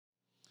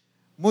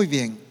Muy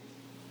bien.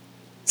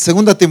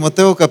 Segunda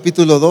Timoteo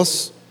capítulo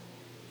 2.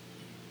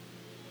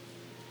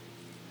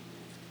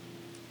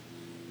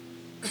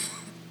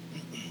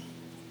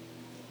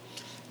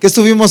 ¿Qué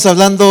estuvimos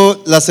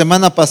hablando la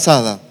semana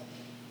pasada?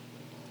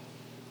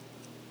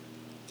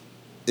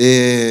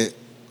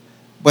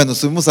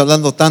 Estuvimos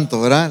hablando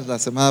tanto, ¿verdad? La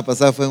semana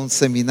pasada fue un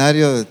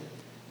seminario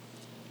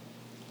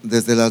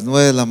desde las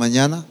 9 de la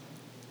mañana.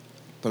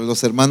 Para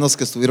los hermanos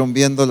que estuvieron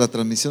viendo la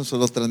transmisión,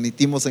 solo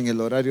transmitimos en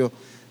el horario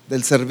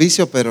del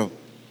servicio, pero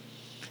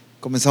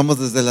comenzamos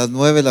desde las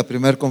 9 la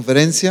primera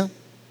conferencia,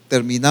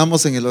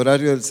 terminamos en el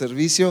horario del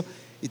servicio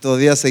y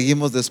todavía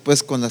seguimos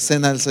después con la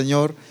cena del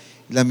Señor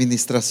y la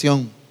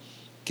administración,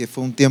 que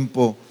fue un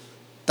tiempo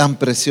tan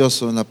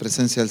precioso en la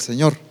presencia del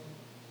Señor.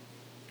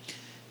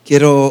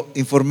 Quiero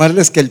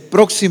informarles que el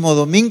próximo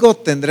domingo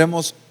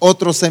tendremos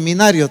otro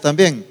seminario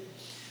también,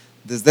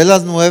 desde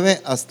las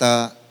 9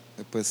 hasta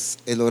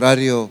el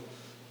horario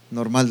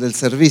normal del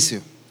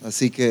servicio.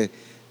 Así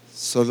que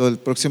solo el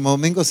próximo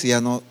domingo, si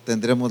ya no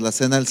tendremos la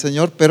cena del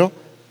Señor, pero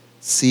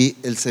sí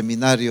el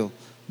seminario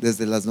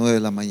desde las 9 de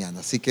la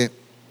mañana. Así que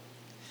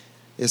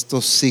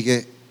esto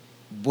sigue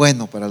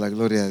bueno para la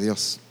gloria de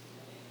Dios.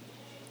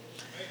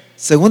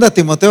 Segunda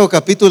Timoteo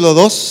capítulo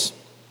 2.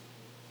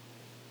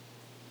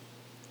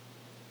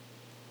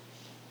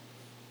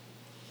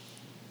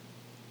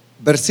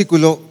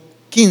 Versículo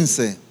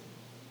 15.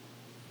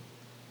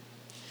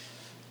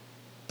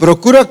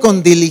 Procura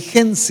con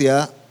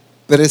diligencia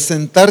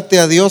presentarte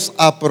a Dios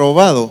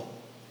aprobado,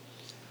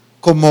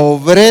 como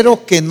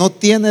obrero que no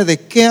tiene de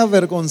qué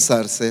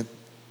avergonzarse.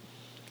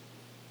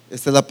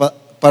 Esta es la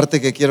parte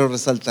que quiero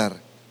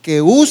resaltar,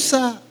 que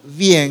usa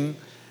bien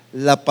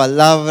la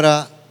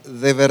palabra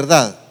de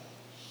verdad.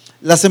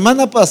 La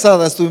semana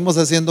pasada estuvimos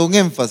haciendo un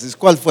énfasis.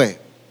 ¿Cuál fue?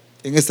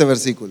 En este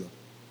versículo.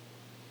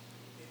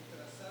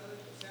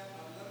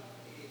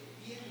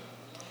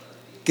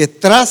 Que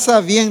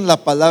traza bien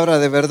la palabra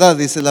de verdad,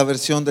 dice la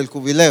versión del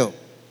Jubileo.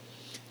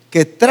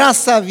 Que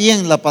traza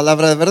bien la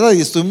palabra de verdad.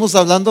 Y estuvimos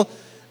hablando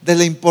de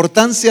la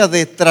importancia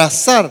de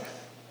trazar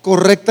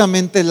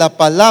correctamente la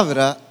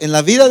palabra en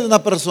la vida de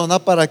una persona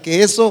para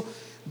que eso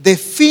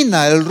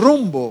defina el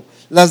rumbo,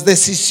 las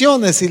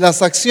decisiones y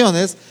las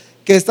acciones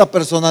que esta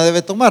persona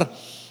debe tomar.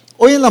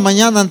 Hoy en la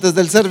mañana, antes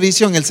del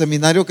servicio, en el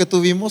seminario que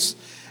tuvimos,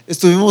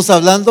 estuvimos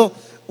hablando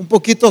un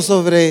poquito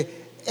sobre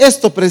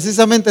esto,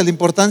 precisamente la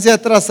importancia de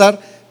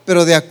trazar,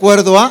 pero de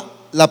acuerdo a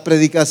la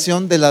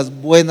predicación de las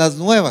buenas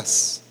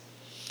nuevas.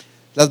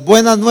 Las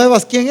buenas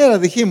nuevas, ¿quién era?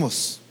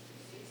 Dijimos,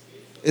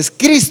 es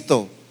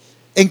Cristo.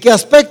 ¿En qué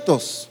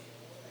aspectos?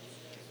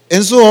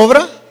 En su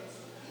obra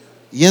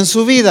y en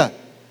su vida.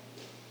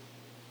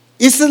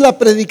 Esa es la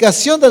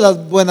predicación de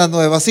las buenas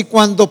nuevas. Y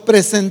cuando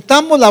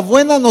presentamos la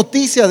buena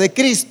noticia de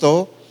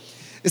Cristo,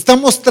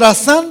 estamos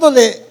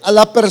trazándole a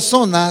la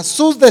persona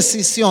sus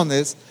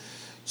decisiones,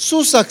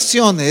 sus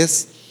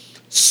acciones,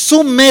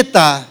 su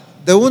meta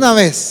de una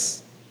vez.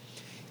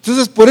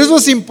 Entonces, por eso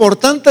es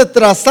importante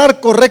trazar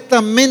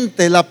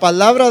correctamente la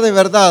palabra de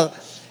verdad.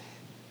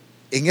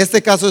 En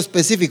este caso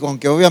específico,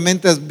 aunque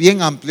obviamente es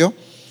bien amplio,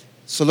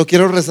 solo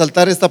quiero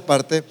resaltar esta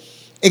parte.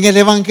 En el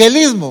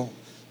evangelismo,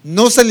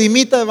 no se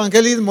limita a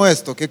evangelismo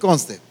esto, que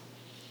conste.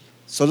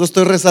 Solo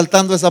estoy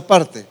resaltando esa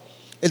parte.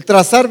 El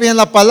trazar bien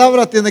la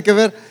palabra tiene que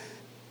ver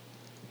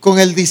con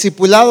el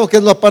discipulado, que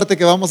es la parte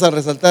que vamos a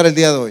resaltar el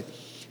día de hoy.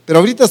 Pero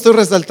ahorita estoy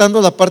resaltando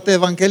la parte de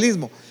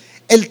evangelismo.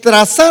 El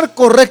trazar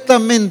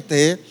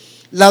correctamente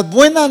la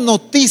buena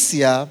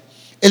noticia,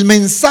 el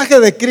mensaje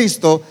de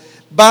Cristo,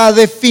 va a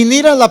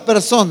definir a la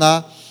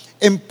persona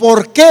en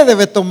por qué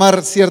debe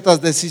tomar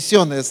ciertas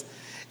decisiones,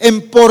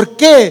 en por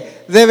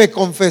qué debe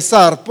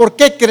confesar, por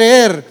qué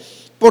creer,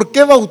 por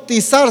qué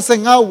bautizarse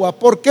en agua,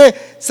 por qué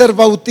ser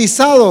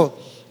bautizado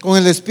con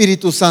el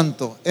Espíritu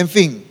Santo. En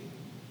fin,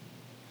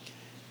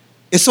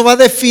 eso va a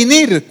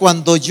definir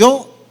cuando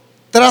yo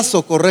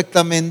trazo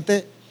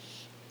correctamente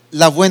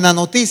la buena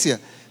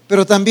noticia,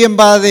 pero también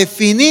va a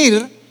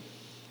definir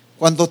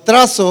cuando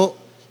trazo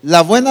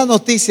la buena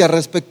noticia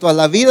respecto a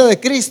la vida de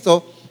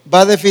Cristo,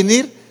 va a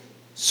definir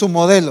su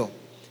modelo,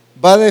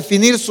 va a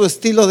definir su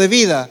estilo de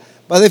vida,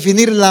 va a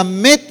definir la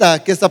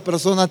meta que esta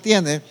persona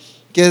tiene,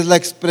 que es la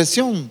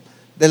expresión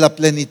de la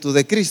plenitud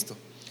de Cristo.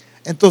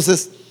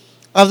 Entonces,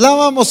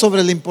 hablábamos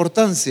sobre la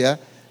importancia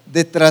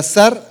de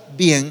trazar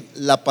bien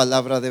la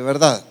palabra de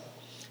verdad.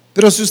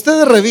 Pero si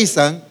ustedes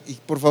revisan, y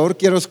por favor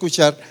quiero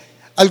escuchar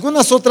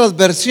algunas otras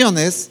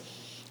versiones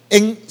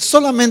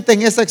solamente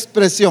en esa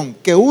expresión,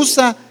 que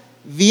usa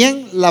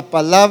bien la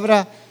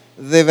palabra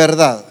de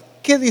verdad.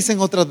 ¿Qué dicen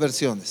otras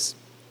versiones?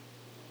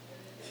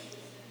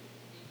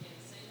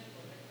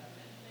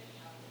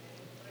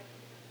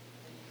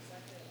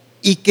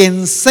 Y que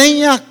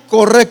enseña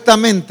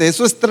correctamente.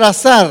 Eso es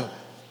trazar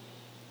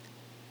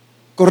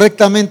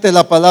correctamente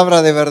la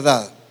palabra de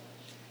verdad.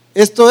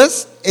 Esto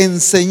es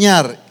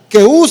enseñar.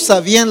 Que usa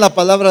bien la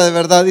palabra de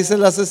verdad, dice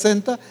la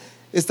 60.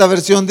 Esta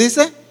versión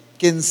dice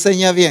que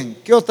enseña bien.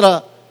 ¿Qué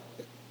otra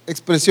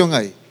expresión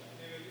hay?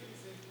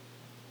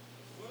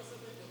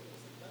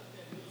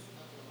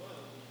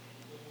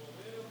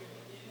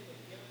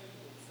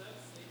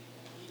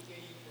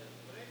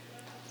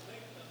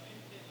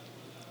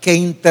 que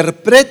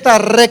interpreta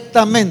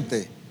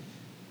rectamente.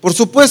 Por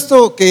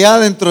supuesto que ya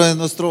dentro de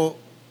nuestro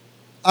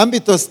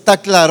ámbito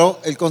está claro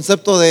el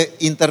concepto de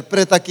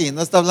interpreta aquí.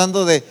 No está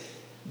hablando de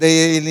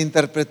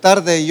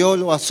interpretar de yo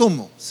lo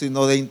asumo,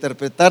 sino de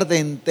interpretar, de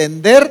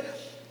entender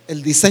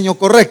el diseño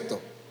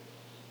correcto.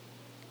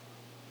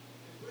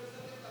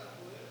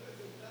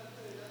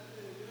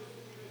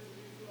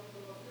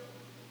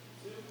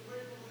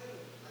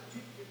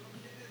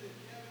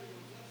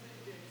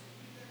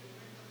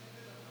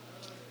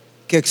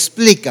 Que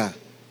explica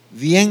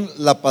bien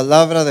la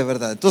palabra de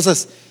verdad.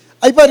 Entonces,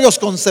 hay varios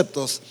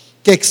conceptos: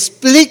 que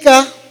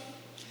explica,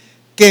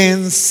 que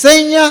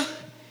enseña,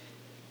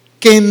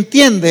 que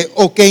entiende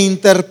o que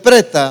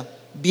interpreta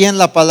bien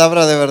la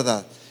palabra de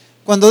verdad.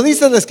 Cuando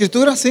dice la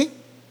Escritura, ¿sí?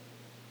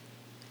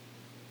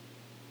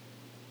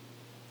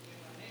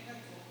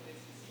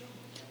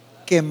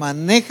 Que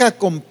maneja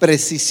con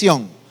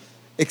precisión.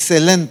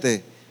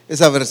 Excelente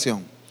esa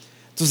versión.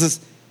 Entonces,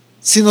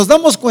 si nos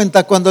damos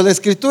cuenta, cuando la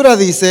Escritura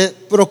dice,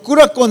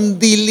 procura con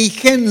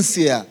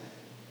diligencia,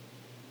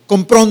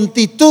 con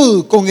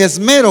prontitud, con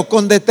esmero,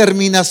 con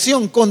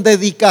determinación, con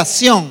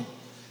dedicación,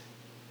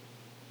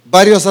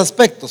 varios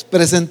aspectos: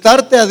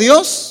 presentarte a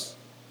Dios,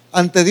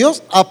 ante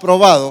Dios,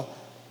 aprobado,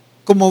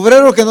 como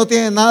obrero que no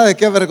tiene nada de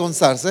qué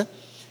avergonzarse.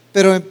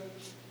 Pero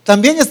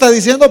también está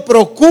diciendo,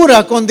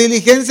 procura con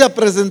diligencia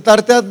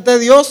presentarte ante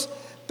Dios,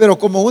 pero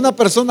como una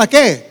persona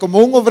 ¿qué? Como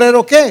un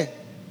obrero ¿qué?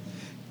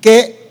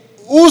 Que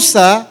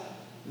usa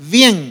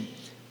bien,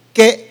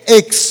 que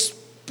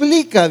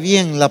explica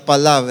bien la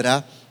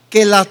palabra,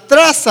 que la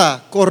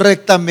traza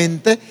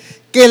correctamente,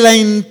 que la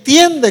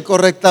entiende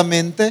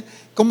correctamente.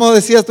 ¿Cómo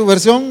decías tu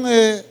versión?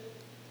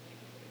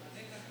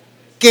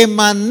 Que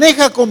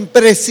maneja con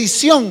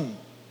precisión.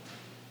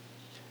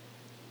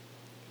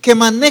 Que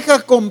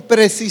maneja con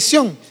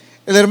precisión.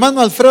 El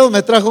hermano Alfredo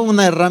me trajo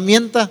una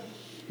herramienta.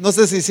 No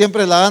sé si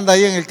siempre la anda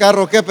ahí en el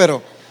carro o qué,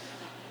 pero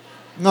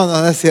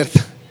no es cierto.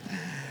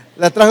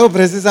 La trajo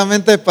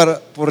precisamente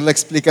por la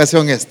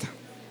explicación esta.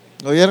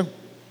 ¿Lo vieron?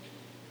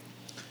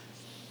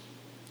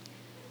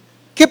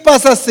 ¿Qué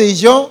pasa si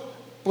yo,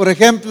 por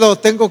ejemplo,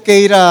 tengo que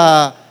ir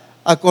a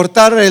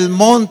cortar el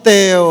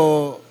monte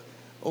o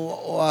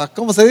a,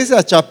 ¿cómo se dice?,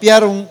 a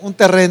chapear un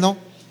terreno,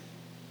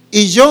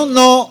 y yo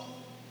no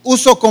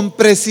uso con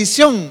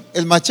precisión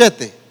el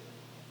machete?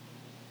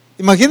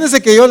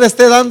 Imagínense que yo le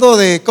esté dando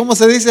de, ¿cómo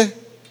se dice?,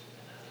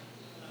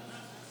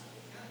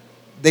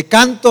 de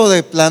canto,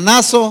 de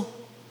planazo,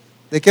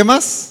 ¿de qué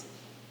más?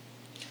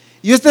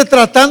 Yo esté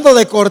tratando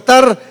de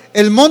cortar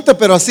el monte,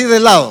 pero así de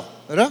lado,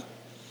 ¿verdad?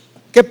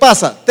 ¿Qué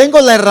pasa? ¿Tengo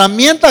la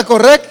herramienta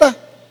correcta?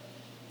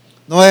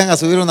 No vayan a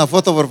subir una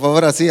foto, por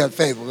favor, así al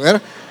Facebook,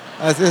 ¿verdad?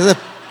 Así ese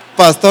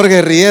pastor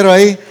guerrillero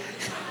ahí.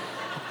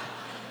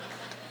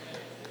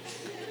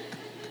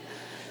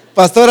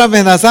 Pastor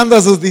amenazando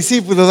a sus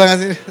discípulos, van a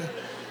decir.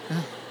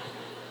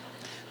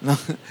 No,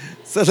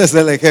 ese es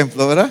el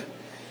ejemplo, ¿verdad?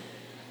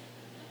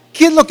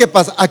 ¿Qué es lo que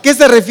pasa? ¿A qué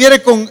se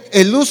refiere con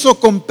el uso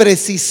con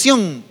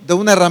precisión de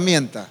una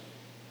herramienta?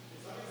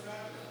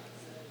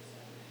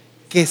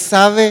 Que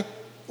sabe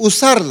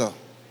usarlo,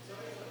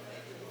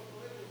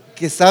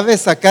 que sabe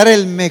sacar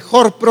el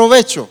mejor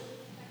provecho,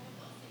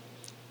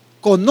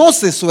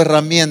 conoce su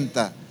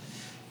herramienta.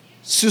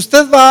 Si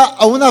usted va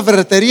a una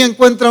ferretería,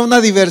 encuentra una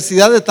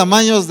diversidad de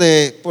tamaños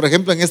de, por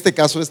ejemplo, en este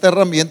caso, esta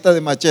herramienta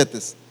de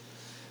machetes.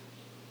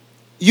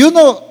 Y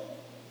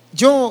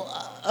yo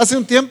hace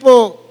un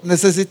tiempo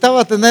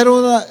necesitaba tener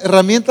una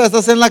herramienta de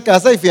estas en la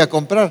casa y fui a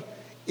comprar.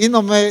 Y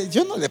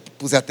yo no le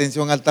puse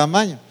atención al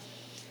tamaño.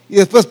 Y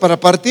después, para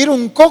partir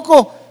un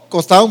coco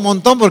costaba un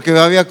montón, porque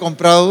yo había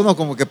comprado uno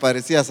como que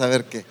parecía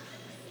saber qué.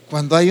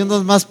 Cuando hay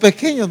unos más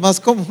pequeños, más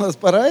cómodos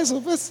para eso,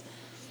 pues.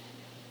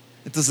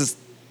 Entonces,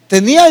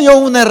 tenía yo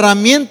una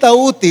herramienta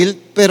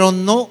útil, pero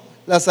no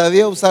la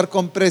sabía usar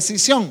con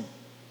precisión.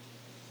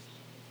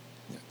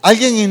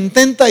 Alguien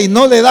intenta y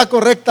no le da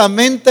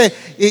correctamente,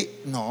 y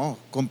no,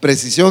 con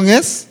precisión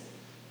es,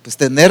 pues,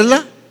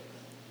 tenerla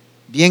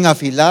bien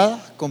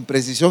afilada. Con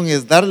precisión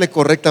es darle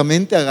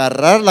correctamente,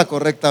 agarrarla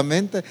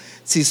correctamente.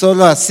 Si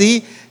solo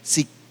así,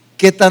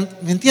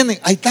 ¿me entienden?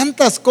 Hay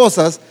tantas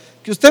cosas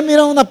que usted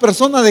mira a una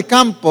persona de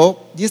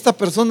campo y esta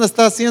persona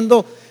está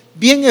siendo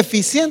bien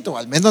eficiente, o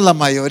al menos la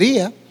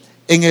mayoría,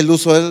 en el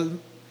uso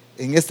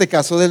en este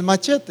caso del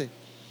machete.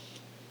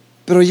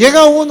 Pero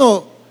llega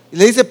uno y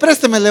le dice,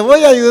 présteme, le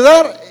voy a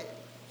ayudar.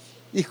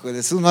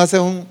 Híjole, uno hace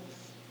un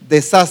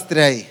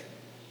desastre ahí.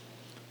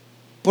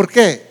 ¿Por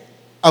qué?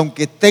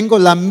 Aunque tengo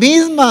la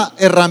misma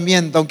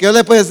herramienta, aunque yo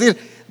le puedo decir,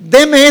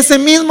 deme ese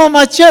mismo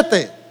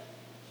machete,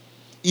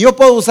 y yo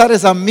puedo usar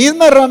esa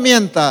misma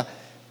herramienta,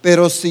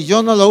 pero si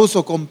yo no lo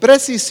uso con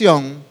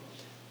precisión,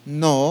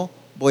 no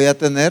voy a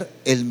tener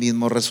el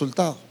mismo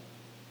resultado.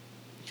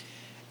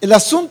 El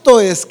asunto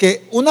es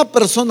que una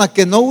persona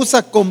que no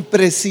usa con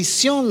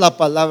precisión la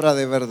palabra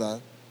de verdad,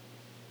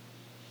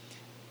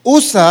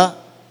 usa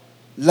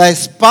la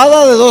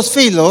espada de dos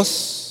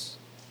filos,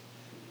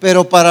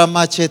 pero para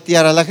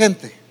machetear a la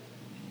gente.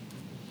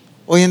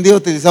 Hoy en día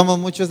utilizamos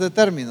mucho este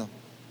término.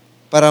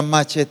 para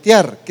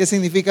machetear. ¿Qué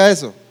significa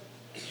eso?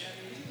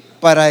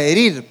 Para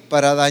herir,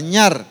 para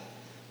dañar,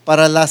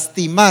 para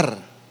lastimar.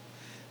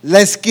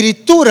 La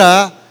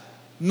escritura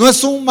no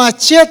es un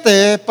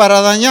machete para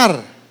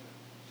dañar.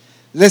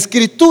 La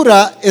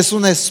escritura es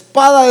una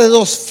espada de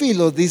dos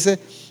filos, dice,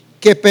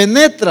 que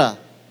penetra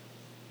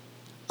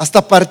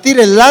hasta partir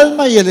el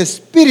alma y el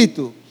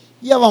espíritu.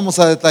 Ya vamos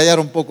a detallar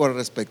un poco al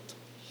respecto.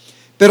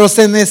 Pero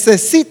se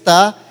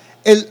necesita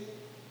el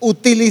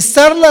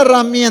utilizar la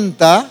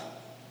herramienta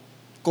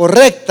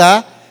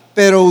correcta,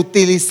 pero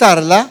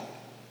utilizarla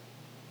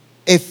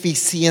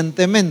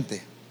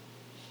eficientemente.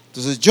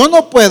 Entonces yo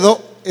no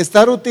puedo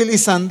estar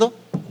utilizando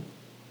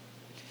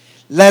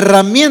la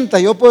herramienta.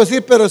 Yo puedo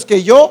decir, pero es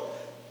que yo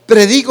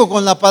predico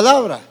con la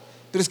palabra,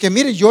 pero es que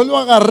mire, yo lo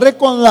agarré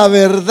con la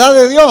verdad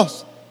de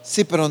Dios.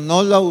 Sí, pero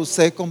no la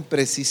usé con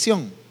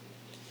precisión,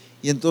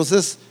 y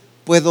entonces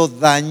puedo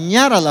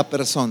dañar a la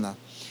persona.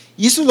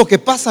 Y eso es lo que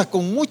pasa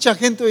con mucha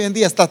gente hoy en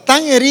día. Está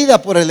tan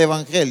herida por el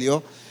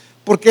evangelio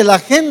porque la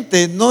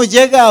gente no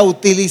llega a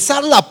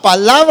utilizar la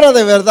palabra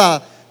de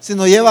verdad,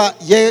 sino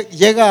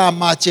llega a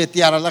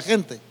machetear a la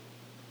gente.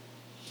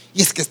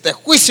 Y es que este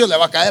juicio le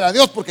va a caer a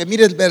Dios porque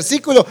mire el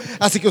versículo,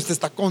 así que usted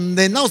está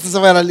condenado, usted se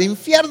va a ir al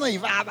infierno y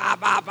va.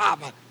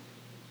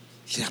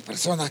 Y la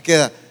persona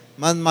queda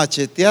más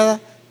macheteada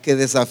que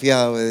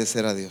desafiada a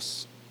obedecer a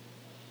Dios.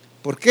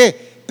 ¿Por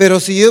qué? Pero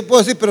si yo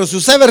puedo decir, pero si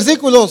usé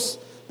versículos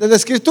de la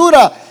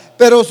escritura,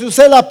 pero si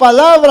usé la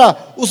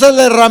palabra, usé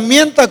la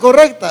herramienta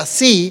correcta.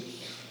 Sí,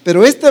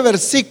 pero este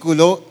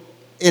versículo,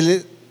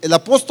 el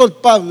apóstol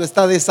Pablo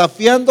está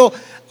desafiando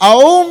a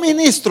un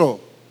ministro,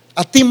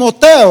 a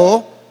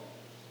Timoteo,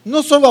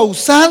 no solo a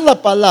usar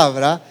la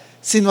palabra,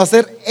 sino a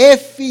ser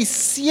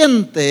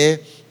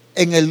eficiente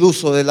en el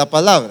uso de la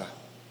palabra.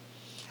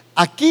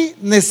 Aquí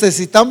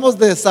necesitamos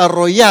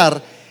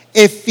desarrollar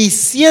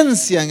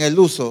eficiencia en el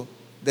uso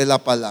de la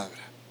palabra.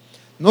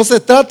 No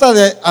se trata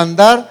de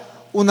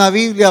andar una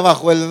Biblia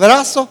bajo el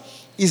brazo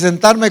y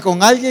sentarme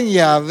con alguien y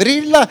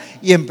abrirla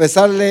y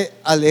empezarle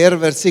a leer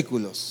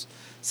versículos.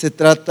 Se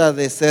trata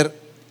de ser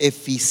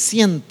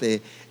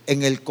eficiente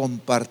en el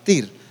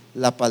compartir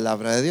la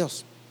palabra de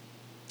Dios.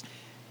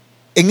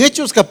 En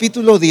Hechos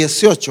capítulo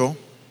 18,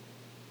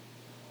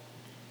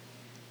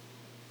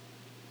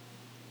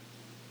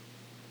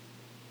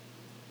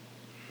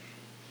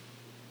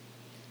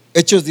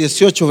 Hechos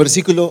 18,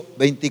 versículo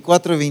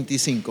 24 y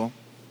 25.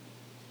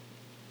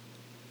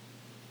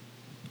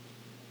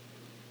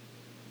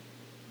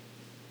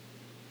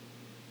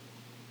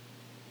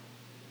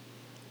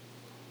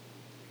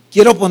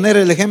 Quiero poner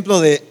el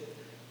ejemplo de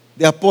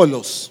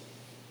Apolos.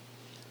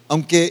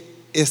 Aunque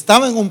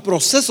estaba en un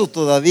proceso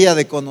todavía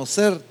de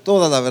conocer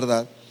toda la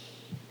verdad,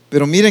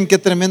 pero miren qué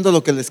tremendo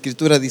lo que la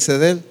escritura dice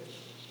de él.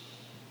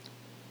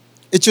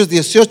 Hechos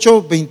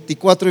 18,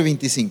 24 y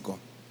 25.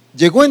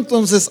 Llegó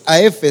entonces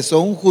a Éfeso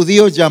un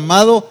judío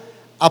llamado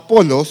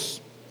Apolos,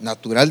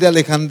 natural de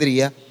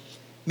Alejandría.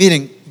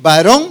 Miren,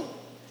 varón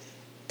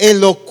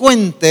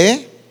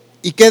elocuente,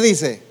 ¿y qué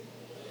dice?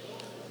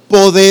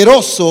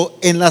 Poderoso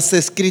en las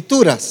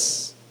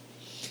escrituras.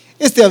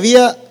 Este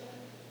había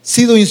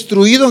sido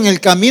instruido en el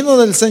camino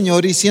del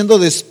Señor y siendo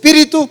de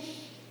espíritu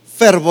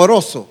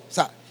fervoroso. O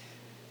sea,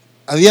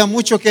 había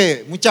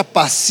mucha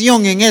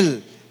pasión en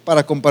él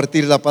para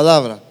compartir la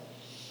palabra.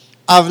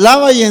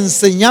 Hablaba y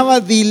enseñaba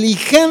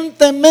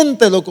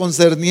diligentemente lo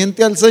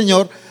concerniente al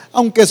Señor,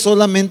 aunque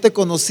solamente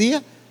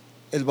conocía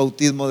el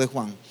bautismo de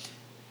Juan.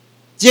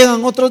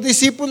 Llegan otros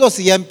discípulos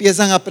y ya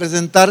empiezan a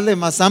presentarle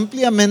más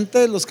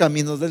ampliamente los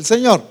caminos del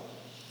Señor.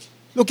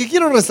 Lo que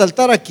quiero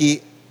resaltar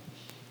aquí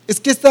es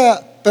que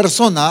esta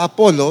persona,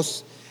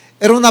 Apolos,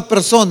 era una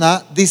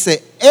persona,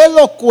 dice,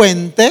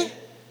 elocuente.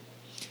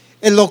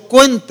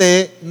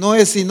 Elocuente no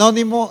es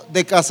sinónimo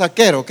de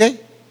casaquero, ¿ok?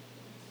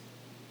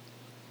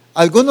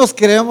 Algunos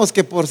creemos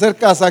que por ser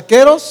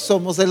casaqueros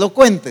somos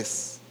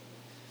elocuentes.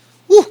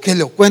 Qué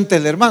elocuente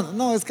el hermano.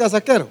 No, es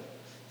casaquero.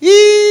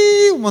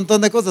 Y un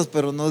montón de cosas,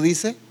 pero no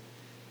dice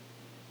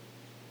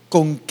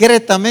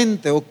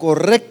concretamente o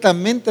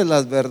correctamente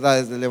las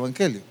verdades del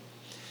evangelio.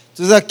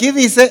 Entonces aquí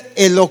dice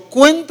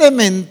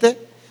elocuentemente,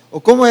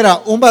 o cómo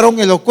era, un varón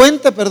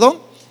elocuente,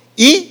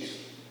 y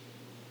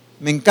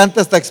me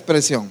encanta esta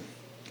expresión,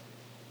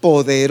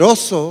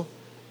 poderoso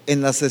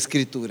en las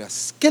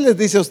escrituras. ¿Qué les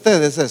dice a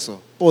ustedes eso?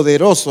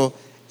 Poderoso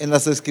en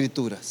las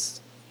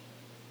escrituras.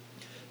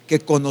 ¿Que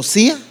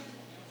conocía?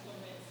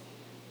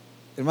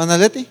 Hermana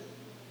Leti,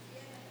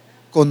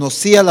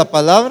 ¿conocía la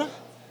palabra?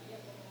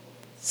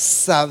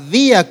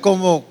 ¿Sabía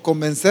cómo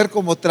convencer,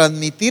 cómo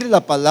transmitir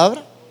la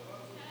palabra?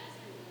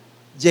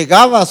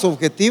 ¿Llegaba a su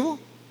objetivo?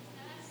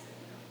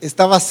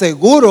 ¿Estaba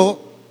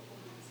seguro?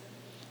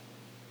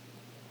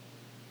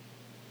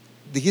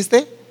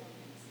 ¿Dijiste?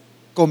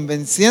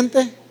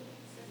 ¿Convincente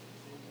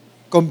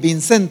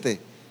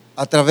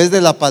a través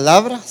de la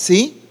palabra?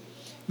 Sí.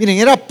 Miren,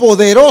 era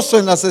poderoso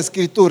en las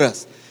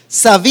escrituras,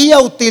 sabía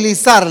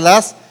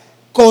utilizarlas,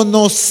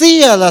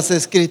 conocía las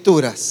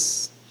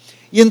escrituras.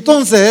 Y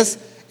entonces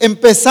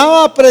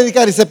empezaba a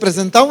predicar y se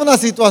presentaba una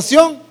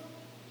situación.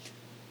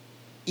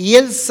 y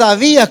él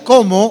sabía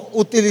cómo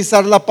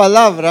utilizar la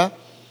palabra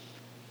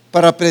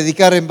para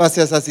predicar en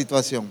base a esa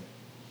situación.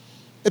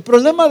 El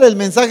problema del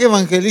mensaje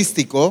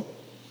evangelístico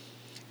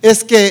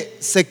es que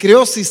se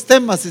creó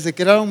sistemas y se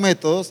crearon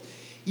métodos,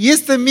 y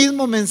este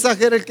mismo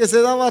mensaje era el que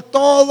se daba a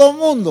todo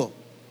mundo.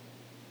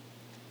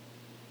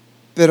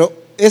 Pero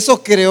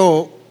eso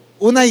creó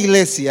una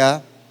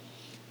iglesia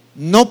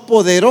no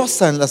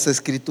poderosa en las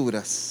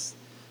escrituras,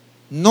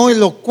 no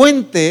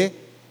elocuente,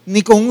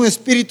 ni con un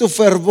espíritu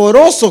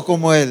fervoroso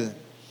como él.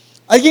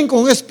 Alguien con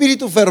un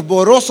espíritu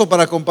fervoroso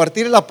para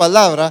compartir la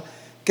palabra,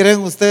 ¿creen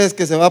ustedes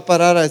que se va a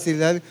parar a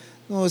decirle a alguien?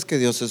 No, es que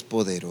Dios es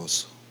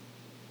poderoso.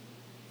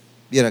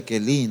 Viera qué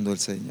lindo el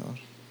Señor.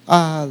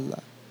 ¡Ala!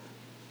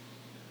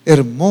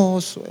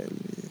 Hermoso.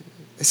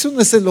 Eso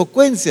no es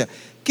elocuencia.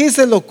 ¿Qué es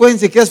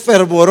elocuencia? ¿Qué es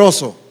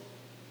fervoroso?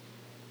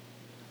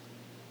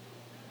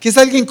 ¿Qué es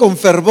alguien con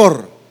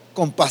fervor,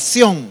 con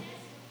pasión,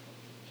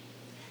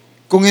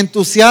 con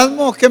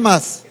entusiasmo? ¿Qué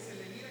más?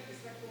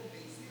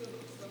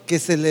 Que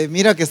se le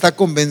mira que está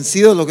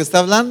convencido de lo que está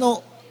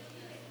hablando.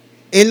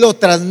 Él lo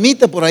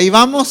transmite, por ahí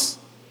vamos.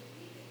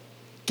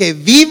 Que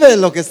vive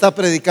lo que está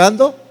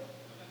predicando.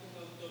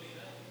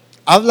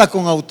 Habla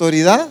con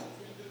autoridad.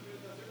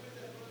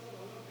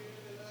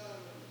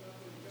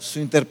 Su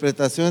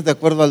interpretación es de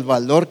acuerdo al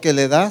valor que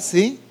le da,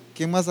 ¿sí?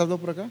 ¿Quién más habló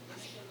por acá?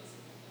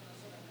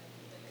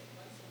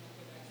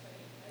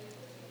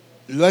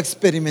 Lo ha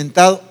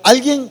experimentado.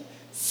 Alguien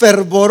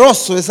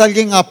fervoroso es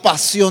alguien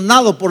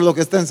apasionado por lo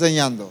que está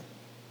enseñando.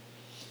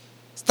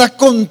 Está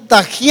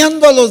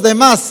contagiando a los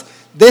demás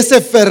de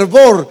ese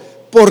fervor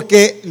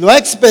porque lo ha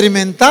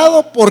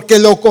experimentado, porque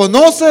lo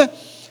conoce,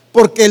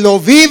 porque lo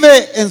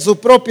vive en su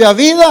propia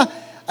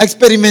vida, ha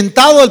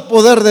experimentado el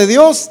poder de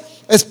Dios,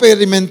 ha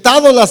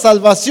experimentado la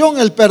salvación,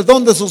 el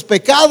perdón de sus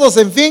pecados,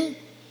 en fin,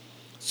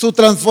 su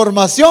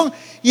transformación,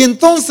 y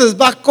entonces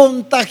va a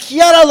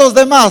contagiar a los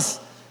demás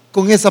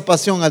con esa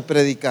pasión al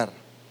predicar.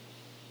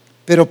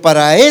 Pero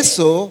para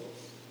eso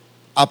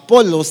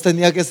Apolos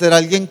tenía que ser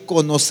alguien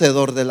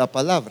conocedor de la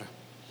palabra.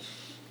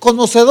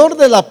 Conocedor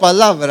de la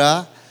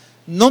palabra,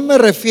 no me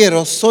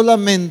refiero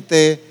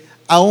solamente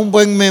a un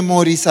buen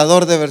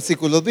memorizador de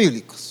versículos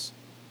bíblicos,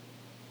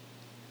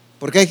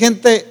 porque hay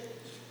gente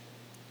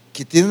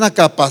que tiene una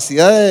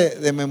capacidad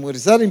de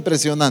memorizar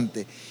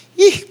impresionante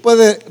y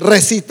puede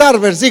recitar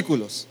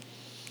versículos.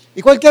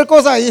 Y cualquier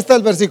cosa, ahí está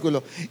el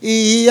versículo,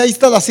 y ahí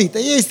está la cita,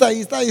 y ahí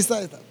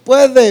está.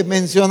 Puede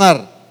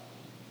mencionar,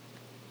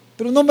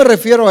 pero no me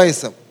refiero a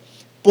eso.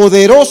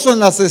 Poderoso en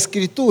las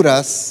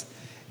escrituras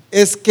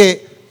es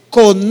que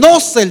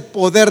conoce el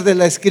poder de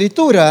la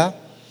escritura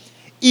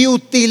y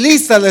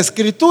utiliza la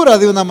escritura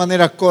de una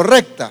manera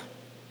correcta.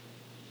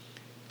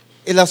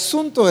 El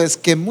asunto es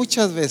que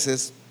muchas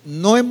veces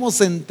no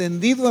hemos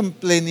entendido en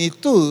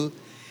plenitud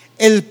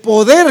el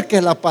poder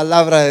que la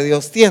palabra de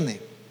Dios tiene.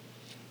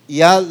 Y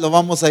ya lo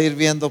vamos a ir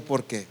viendo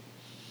por qué.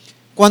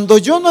 Cuando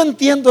yo no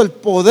entiendo el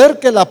poder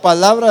que la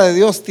palabra de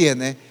Dios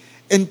tiene,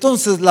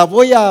 entonces la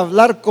voy a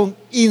hablar con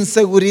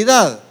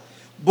inseguridad.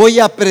 Voy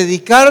a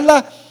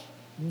predicarla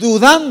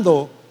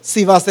dudando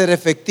si va a ser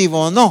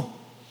efectivo o no.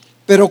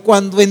 Pero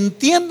cuando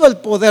entiendo el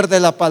poder de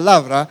la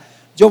palabra,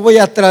 yo voy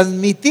a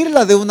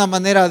transmitirla de una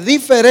manera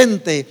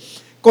diferente,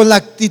 con la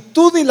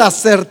actitud y la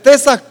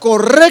certeza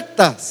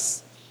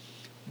correctas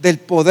del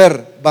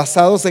poder,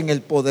 basados en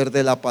el poder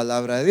de la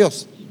palabra de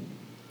Dios.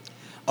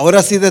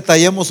 Ahora sí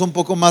detallemos un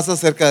poco más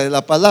acerca de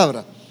la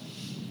palabra.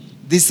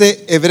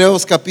 Dice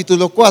Hebreos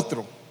capítulo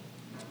 4.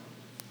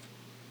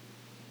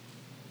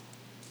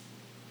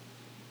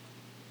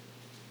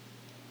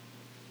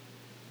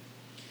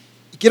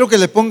 Quiero que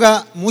le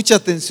ponga mucha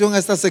atención a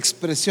estas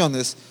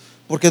expresiones,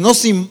 porque no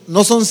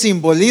son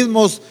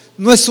simbolismos,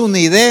 no es una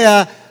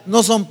idea,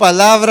 no son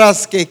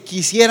palabras que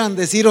quisieran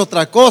decir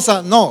otra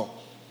cosa, no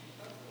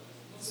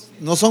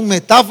son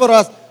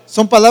metáforas,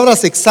 son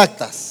palabras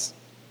exactas.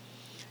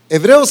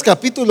 Hebreos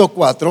capítulo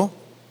 4,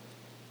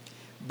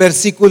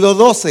 versículo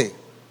 12.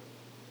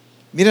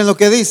 Miren lo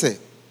que dice: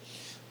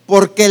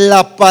 porque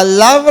la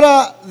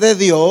palabra de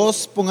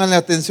Dios, pónganle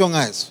atención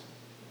a eso,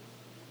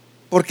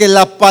 porque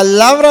la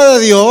palabra de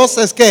Dios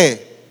es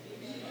 ¿qué?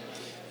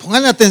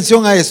 Pónganle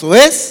atención a eso,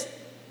 es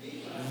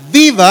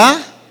viva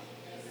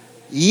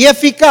y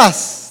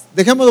eficaz.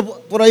 Dejémoslo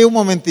por ahí un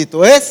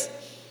momentito. Es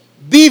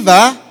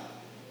viva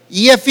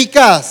y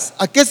eficaz.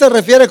 ¿A qué se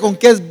refiere con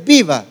que es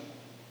viva?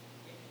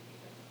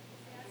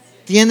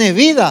 Tiene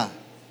vida.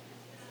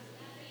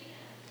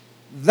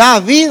 Da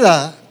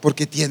vida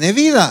porque tiene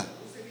vida.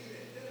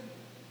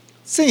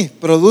 Sí,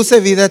 produce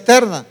vida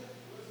eterna.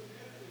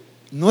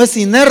 No es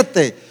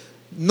inerte,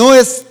 no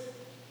es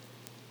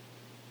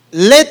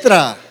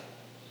letra.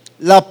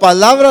 La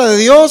palabra de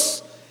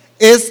Dios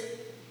es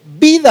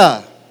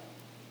vida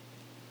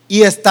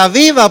y está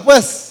viva,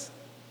 pues.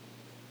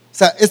 O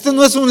sea, esto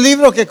no es un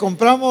libro que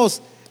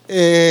compramos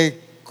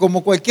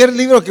como cualquier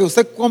libro que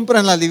usted compra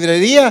en la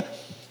librería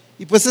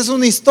y pues es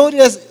una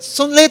historia,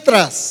 son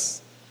letras,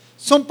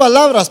 son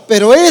palabras,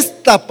 pero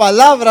esta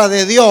palabra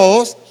de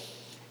Dios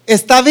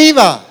está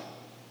viva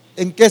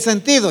 ¿En qué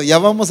sentido? Ya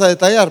vamos a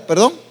detallar,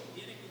 perdón.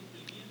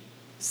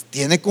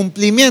 Tiene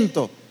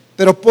cumplimiento.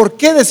 Pero ¿por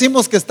qué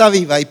decimos que está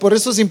viva? Y por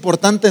eso es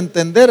importante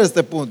entender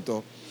este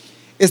punto.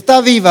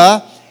 Está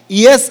viva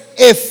y es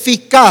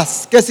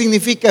eficaz. ¿Qué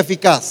significa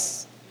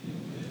eficaz?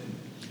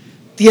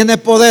 Tiene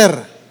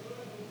poder,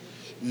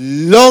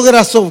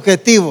 logra su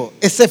objetivo,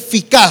 es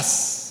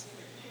eficaz,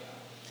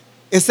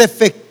 es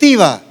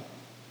efectiva.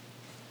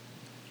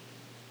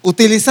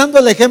 Utilizando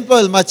el ejemplo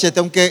del machete,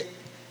 aunque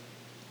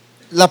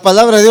la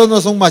palabra de Dios no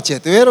es un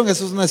machete, ¿vieron?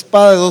 Eso es una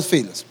espada de dos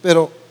filos,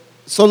 pero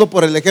solo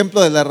por el ejemplo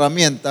de la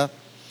herramienta.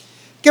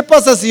 ¿Qué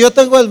pasa si yo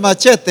tengo el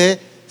machete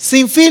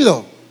sin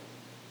filo?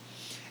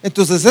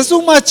 Entonces es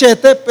un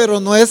machete, pero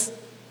no es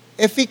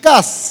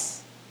eficaz.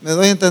 ¿Me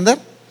doy a entender?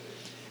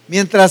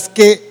 Mientras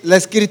que la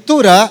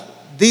Escritura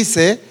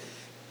dice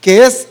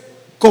que es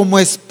como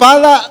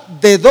espada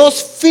de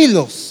dos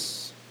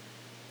filos.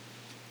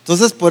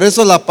 Entonces por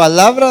eso la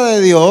palabra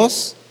de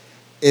Dios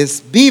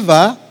es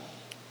viva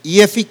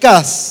y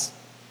eficaz.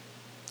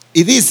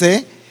 Y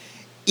dice,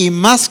 y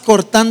más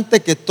cortante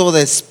que toda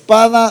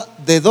espada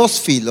de dos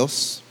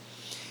filos,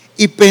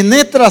 y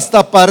penetra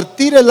hasta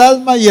partir el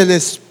alma y el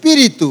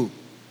espíritu,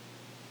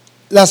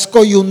 las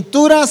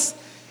coyunturas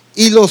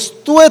y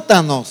los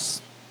tuétanos.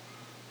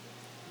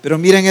 Pero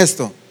miren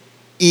esto,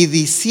 y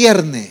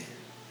discierne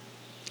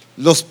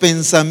los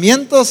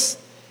pensamientos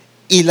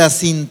y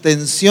las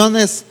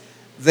intenciones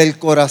del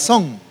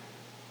corazón.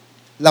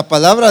 La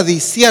palabra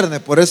discierne,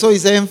 por eso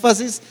hice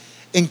énfasis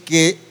en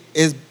que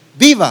es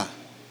viva.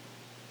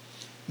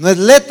 No es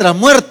letra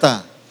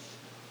muerta,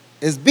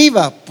 es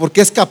viva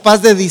porque es capaz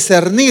de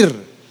discernir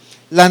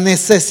la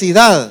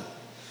necesidad.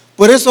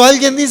 Por eso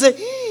alguien dice,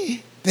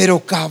 pero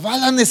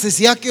cabal la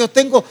necesidad que yo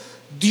tengo,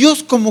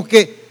 Dios como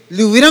que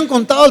le hubieran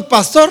contado al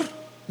pastor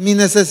mi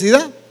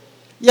necesidad.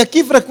 Y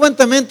aquí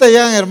frecuentemente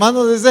llegan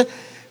hermanos y dicen,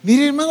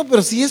 mire hermano,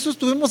 pero si eso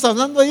estuvimos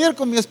hablando ayer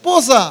con mi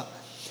esposa,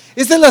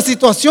 esa es la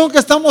situación que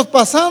estamos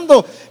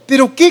pasando,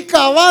 pero qué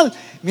cabal,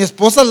 mi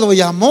esposa lo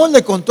llamó,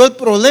 le contó el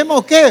problema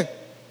o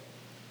qué.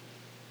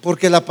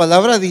 Porque la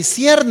palabra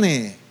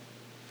discierne,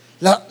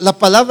 la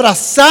palabra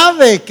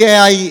sabe que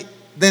hay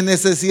de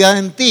necesidad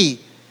en ti.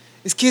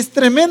 Es que es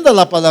tremenda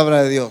la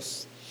palabra de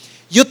Dios.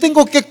 Yo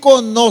tengo que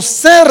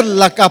conocer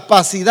la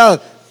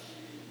capacidad.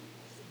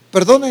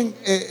 Perdonen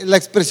la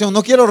expresión,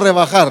 no quiero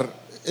rebajar,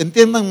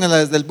 entiéndanmela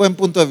desde el buen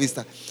punto de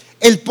vista.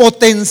 El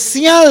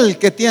potencial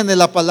que tiene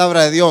la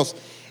palabra de Dios,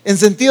 en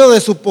sentido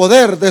de su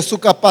poder, de su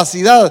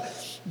capacidad,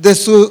 de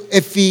su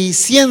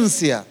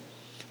eficiencia.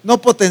 No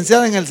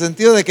potencial en el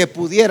sentido de que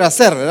pudiera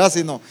ser, ¿verdad?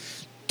 Sino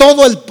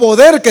todo el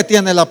poder que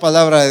tiene la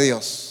palabra de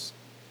Dios.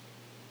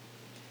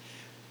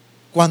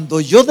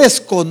 Cuando yo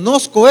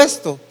desconozco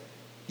esto,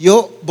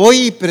 yo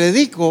voy y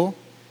predico,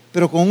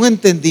 pero con un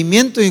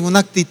entendimiento y una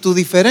actitud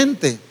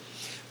diferente.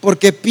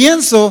 Porque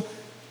pienso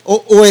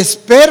o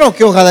espero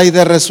que ojalá y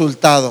dé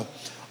resultado.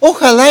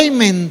 Ojalá y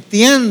me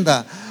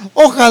entienda.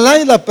 Ojalá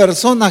y la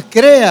persona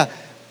crea.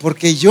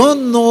 Porque yo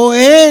no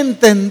he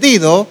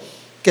entendido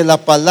que la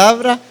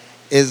palabra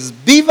es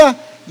viva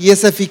y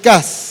es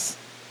eficaz.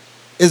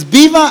 Es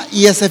viva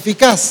y es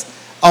eficaz.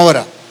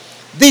 Ahora,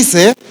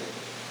 dice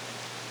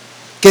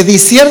que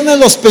discierne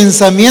los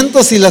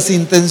pensamientos y las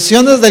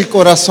intenciones del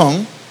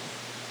corazón.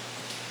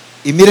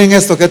 Y miren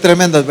esto, qué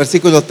tremendo, el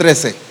versículo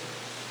 13.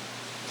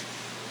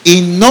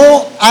 Y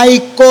no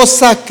hay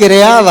cosa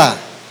creada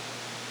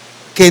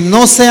que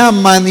no sea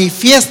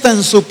manifiesta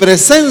en su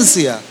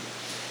presencia.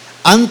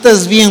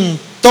 Antes bien,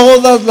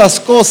 todas las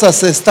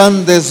cosas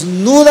están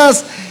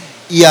desnudas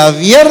y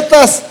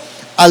abiertas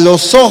a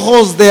los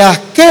ojos de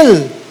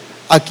aquel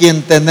a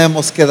quien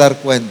tenemos que dar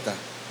cuenta.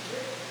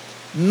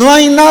 No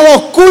hay nada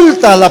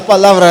oculta a la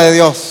palabra de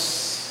Dios.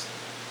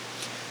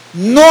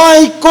 No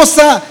hay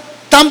cosa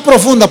tan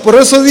profunda. Por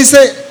eso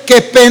dice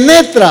que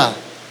penetra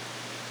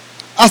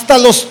hasta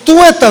los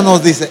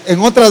tuétanos, dice. En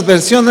otras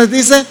versiones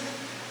dice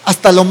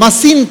hasta lo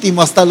más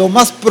íntimo, hasta lo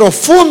más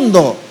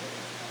profundo,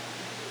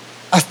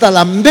 hasta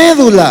la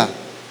médula.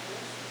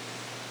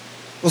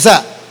 O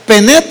sea,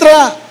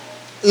 penetra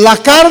la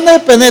carne,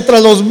 penetra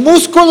los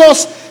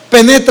músculos,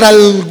 penetra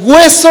el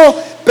hueso,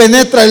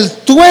 penetra el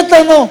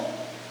tuétano.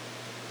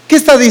 ¿Qué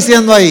está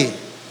diciendo ahí?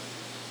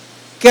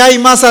 ¿Qué hay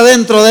más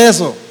adentro de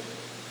eso?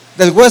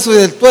 Del hueso y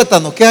del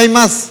tuétano, ¿qué hay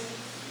más?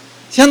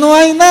 Ya no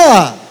hay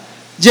nada.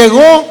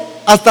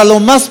 Llegó hasta lo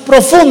más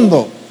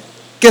profundo.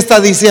 ¿Qué está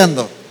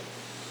diciendo?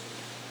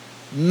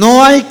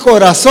 No hay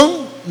corazón,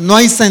 no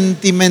hay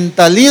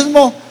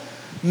sentimentalismo,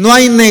 no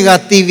hay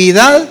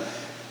negatividad,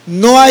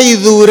 no hay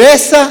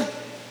dureza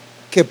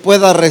que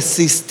pueda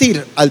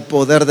resistir al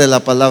poder de la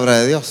palabra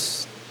de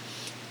Dios.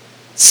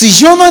 Si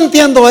yo no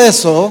entiendo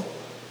eso,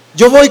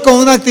 yo voy con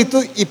una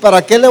actitud, ¿y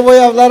para qué le voy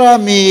a hablar a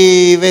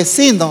mi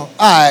vecino?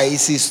 Ay,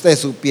 si usted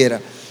supiera,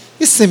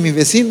 ese mi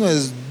vecino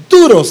es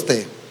duro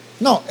usted.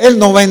 No, él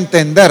no va a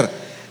entender.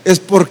 Es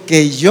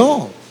porque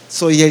yo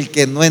soy el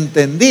que no he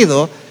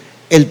entendido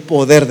el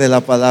poder de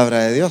la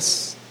palabra de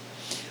Dios.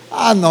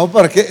 Ah, no,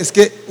 porque es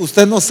que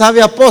usted no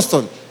sabe,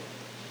 apóstol.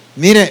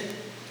 Mire,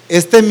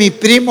 mi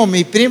primo,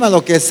 mi prima,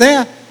 lo que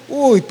sea,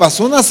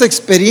 pasó unas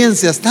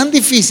experiencias tan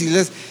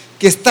difíciles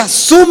que está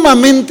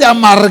sumamente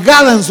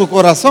amargada en su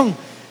corazón.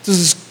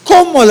 Entonces,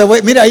 ¿cómo le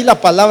voy? Mira, ahí la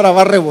palabra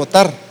va a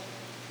rebotar.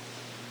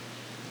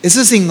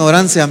 Eso es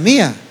ignorancia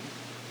mía.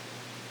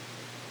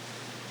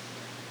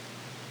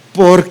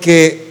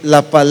 Porque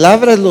la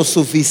palabra es lo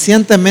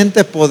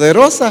suficientemente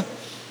poderosa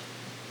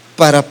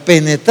para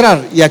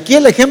penetrar. Y aquí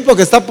el ejemplo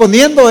que está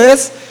poniendo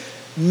es: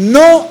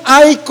 no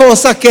hay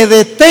cosa que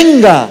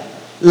detenga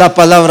la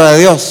palabra de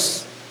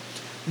Dios.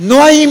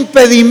 No hay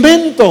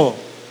impedimento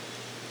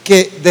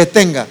que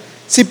detenga.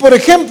 Si, por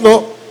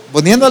ejemplo,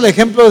 poniendo el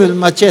ejemplo del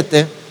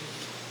machete,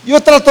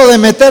 yo trato de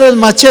meter el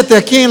machete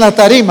aquí en la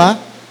tarima,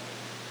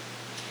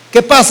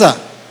 ¿qué pasa?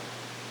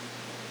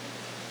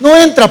 No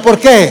entra. ¿Por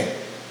qué?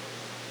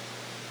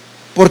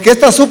 Porque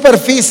esta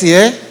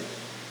superficie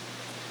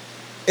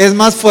es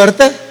más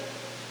fuerte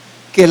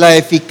que la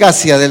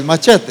eficacia del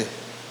machete.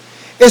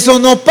 Eso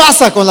no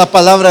pasa con la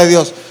palabra de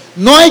Dios.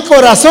 No hay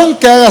corazón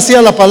que haga así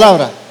a la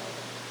palabra.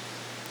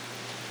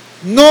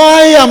 No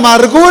hay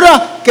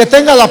amargura que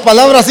tenga la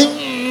palabra así,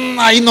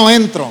 ahí no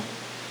entro.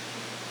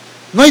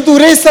 No hay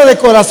dureza de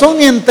corazón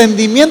ni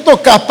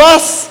entendimiento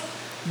capaz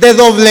de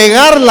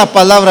doblegar la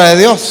palabra de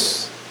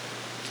Dios.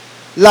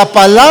 La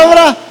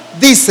palabra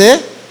dice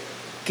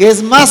que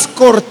es más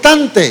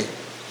cortante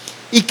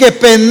y que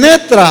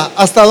penetra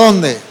 ¿hasta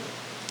dónde?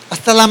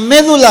 Hasta la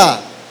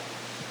médula.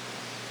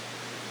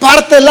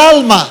 Parte el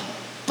alma,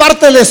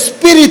 parte el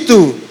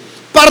espíritu,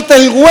 parte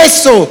el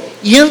hueso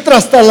y entra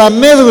hasta la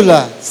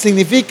médula.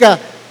 Significa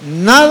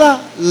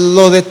nada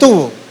lo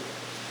detuvo.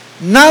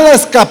 Nada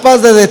es capaz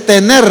de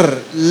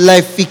detener la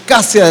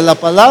eficacia de la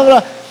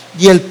palabra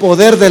y el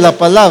poder de la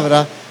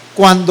palabra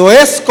cuando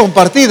es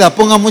compartida.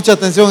 Ponga mucha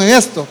atención en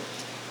esto.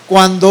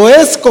 Cuando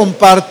es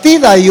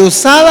compartida y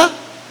usada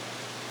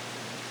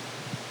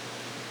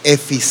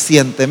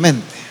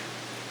eficientemente.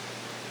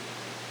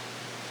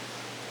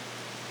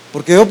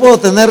 Porque yo puedo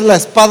tener la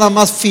espada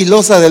más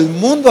filosa del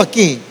mundo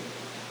aquí,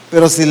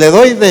 pero si le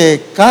doy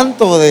de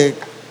canto, de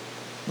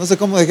no sé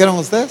cómo dijeron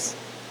ustedes,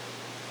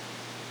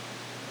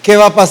 ¿qué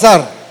va a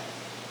pasar?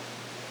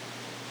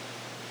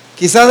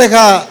 Quizá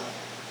deja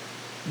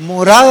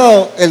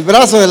morado el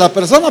brazo de la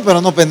persona,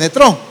 pero no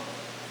penetró.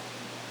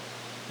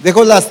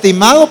 Dejo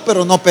lastimado,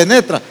 pero no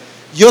penetra.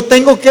 Yo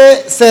tengo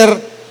que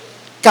ser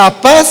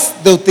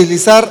capaz de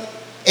utilizar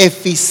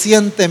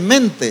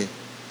eficientemente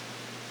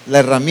la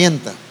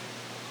herramienta.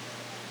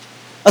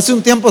 Hace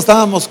un tiempo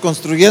estábamos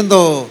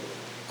construyendo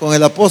con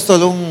el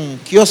apóstol un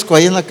kiosco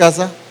ahí en la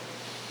casa,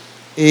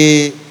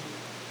 y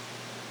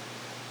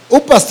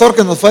un pastor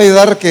que nos fue a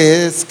ayudar,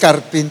 que es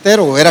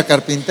carpintero, o era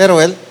carpintero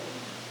él,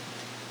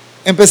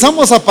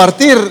 empezamos a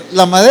partir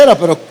la madera,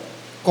 pero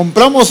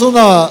compramos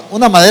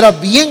una madera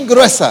bien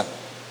gruesa,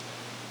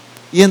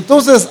 y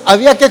entonces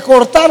había que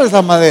cortar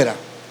esa madera.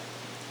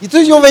 Y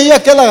entonces yo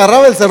veía que él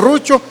agarraba el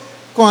serrucho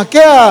con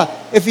aquella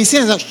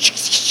eficiencia,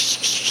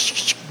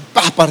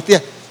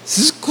 partía.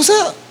 Es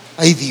cosa,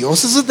 ay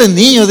Dios, eso es de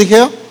niños, dije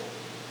yo.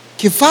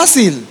 Qué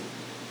fácil.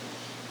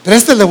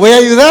 Pero le voy a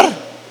ayudar.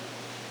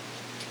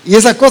 Y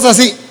esa cosa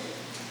así,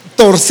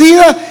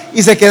 torcida,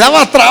 y se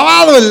quedaba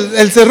trabado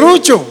el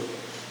serrucho.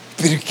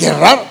 Pero qué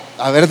raro.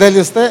 A ver,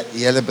 dele usted.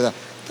 Y él empezó,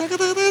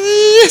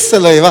 se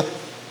lo lleva.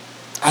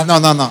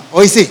 No,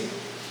 hoy sí.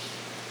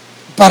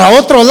 Para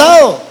otro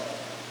lado,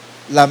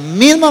 la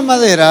misma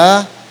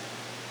madera,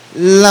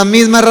 la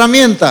misma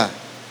herramienta.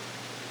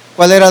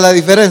 ¿Cuál era la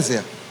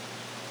diferencia?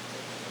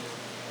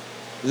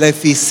 La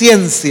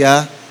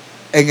eficiencia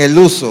en el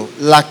uso,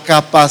 la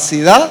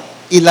capacidad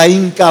y la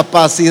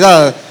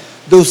incapacidad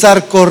de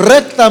usar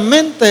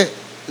correctamente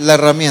la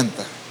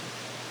herramienta.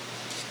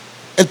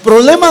 El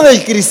problema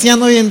del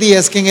cristiano hoy en día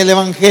es que en el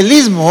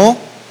evangelismo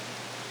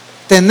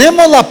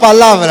tenemos la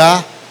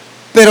palabra,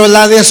 pero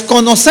la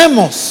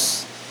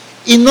desconocemos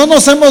y no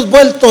nos hemos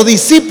vuelto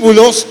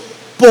discípulos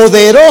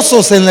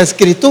poderosos en la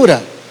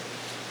escritura,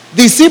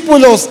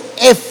 discípulos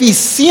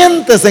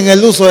eficientes en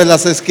el uso de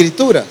las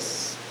escrituras.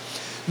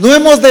 No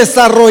hemos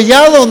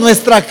desarrollado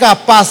nuestra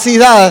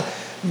capacidad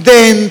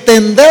de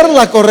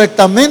entenderla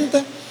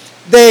correctamente,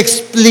 de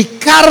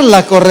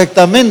explicarla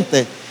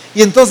correctamente.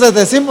 Y entonces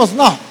decimos,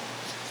 no,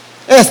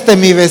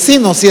 mi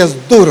vecino sí es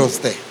duro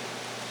usted.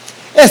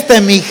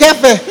 Mi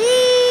jefe,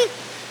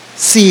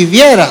 si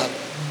viera,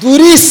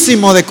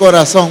 durísimo de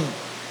corazón.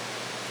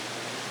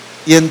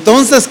 Y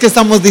entonces, ¿qué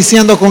estamos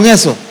diciendo con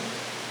eso?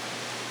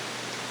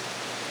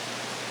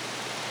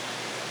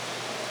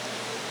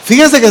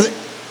 Fíjense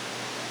que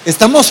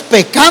estamos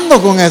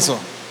pecando con eso.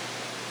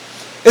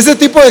 Ese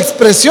tipo de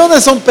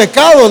expresiones son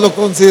pecados, lo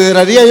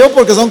consideraría yo,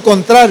 porque son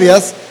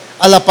contrarias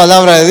a la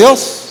palabra de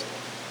Dios.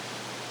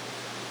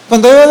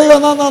 Cuando yo digo,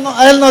 no,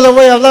 a él no le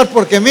voy a hablar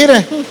porque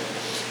mire,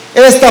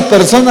 esta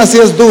persona sí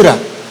es dura.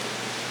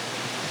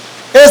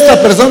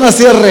 Esta persona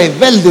sí es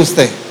rebelde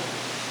usted.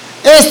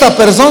 Esta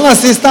persona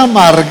sí está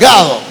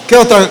amargado. ¿Qué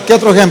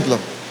otro ejemplo?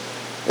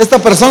 ¿Esta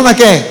persona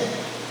qué?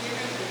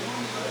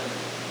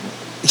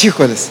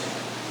 Híjoles.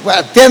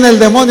 Bueno, tiene el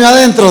demonio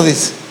adentro,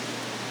 dice.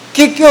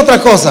 ¿Qué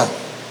otra cosa?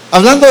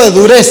 Hablando de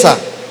dureza.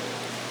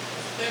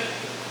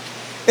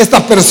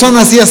 esta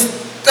persona sí es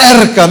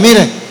terca,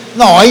 mire,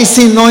 no, ahí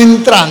sí no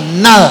entra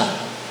nada.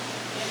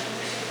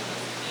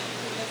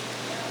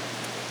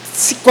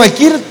 Si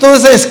todo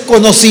ese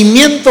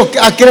desconocimiento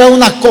ha creado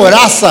una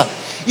coraza,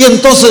 y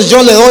entonces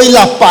yo le doy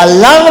la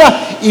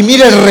palabra y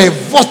mire,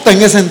 rebota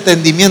en ese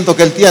entendimiento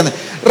que él tiene,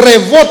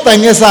 rebota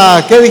en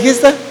esa, ¿qué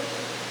dijiste?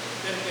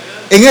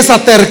 En esa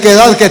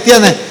terquedad que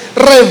tiene,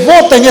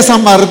 rebota en esa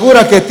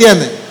amargura que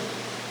tiene.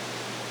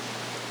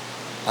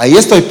 Ahí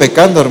estoy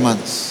pecando,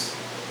 hermanos.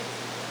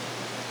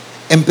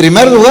 En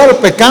primer lugar,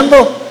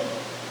 pecando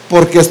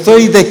porque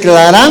estoy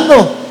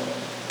declarando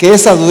que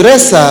esa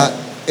dureza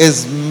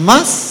es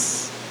más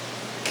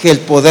que el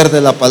poder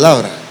de la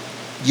palabra,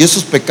 y eso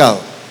es pecado,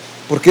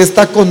 porque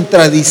está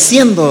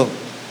contradiciendo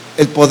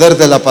el poder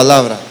de la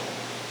palabra.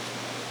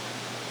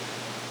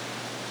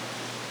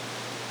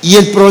 Y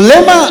el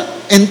problema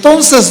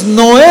entonces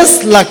no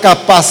es la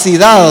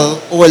capacidad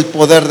o el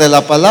poder de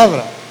la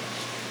palabra,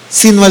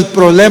 sino el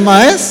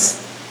problema es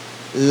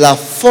la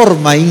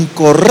forma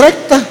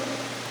incorrecta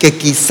que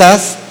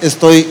quizás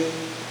estoy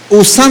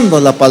usando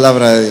la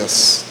palabra de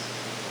Dios.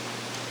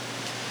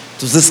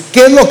 Entonces,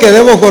 ¿qué es lo que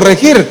debo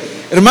corregir?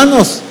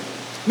 Hermanos,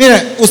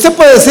 mire, usted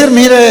puede decir,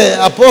 mire,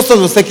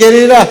 apóstol, usted quiere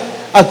ir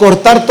a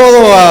cortar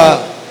todo,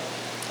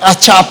 a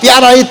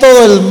chapear ahí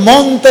todo el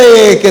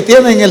monte que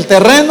tiene en el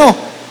terreno,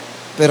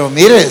 pero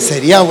mire,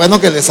 sería bueno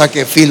que le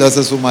saque filo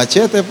de su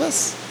machete,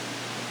 pues.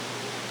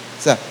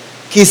 O sea,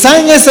 quizá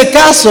en ese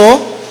caso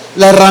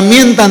la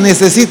herramienta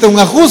necesita un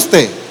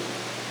ajuste,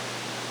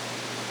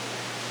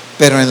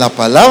 pero en la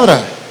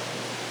palabra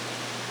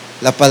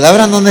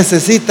no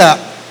necesita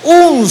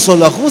un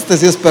solo ajuste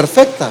si es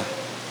perfecta.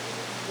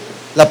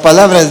 La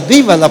palabra es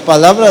viva, la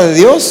palabra de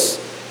Dios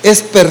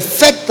es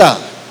perfecta,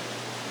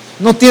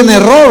 no tiene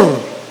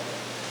error.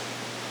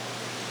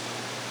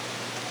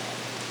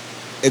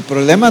 El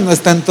problema no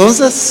está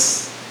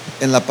entonces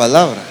en la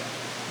palabra,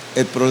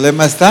 el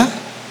problema está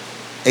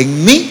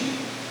en mi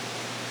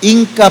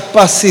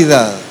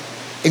incapacidad,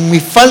 en mi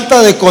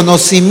falta de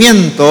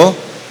conocimiento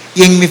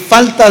y en mi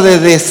falta de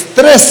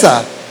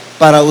destreza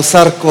para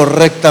usar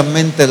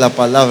correctamente la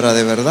palabra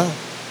de verdad.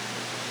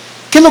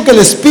 ¿Qué es lo que el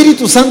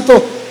Espíritu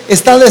Santo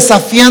está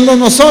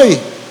desafiándonos hoy?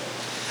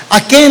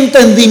 ¿A qué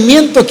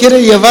entendimiento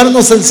quiere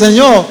llevarnos el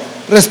Señor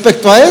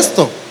respecto a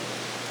esto?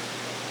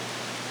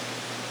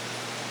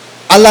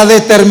 A la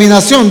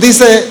determinación.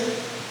 Dice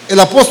el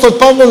apóstol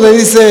Pablo, le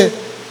dice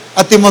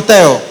a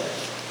Timoteo: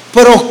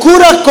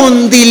 procura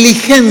con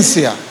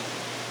diligencia,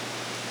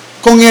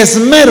 con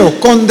esmero,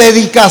 con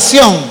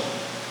dedicación.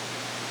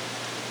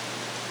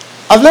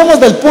 Hablemos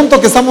del punto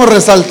que estamos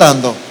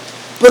resaltando.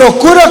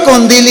 Procura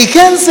con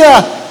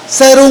diligencia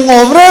ser un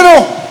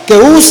obrero que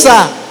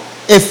usa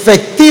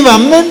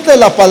efectivamente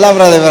la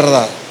palabra de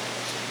verdad,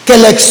 que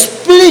la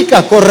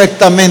explica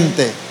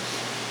correctamente,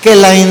 que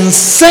la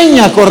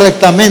enseña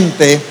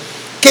correctamente,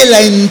 que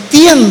la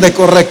entiende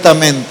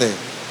correctamente.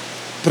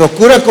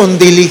 Procura con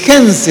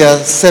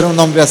diligencia ser un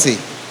hombre así.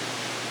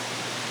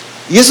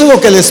 Y eso es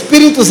lo que el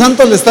Espíritu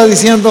Santo le está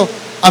diciendo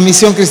a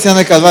Misión Cristiana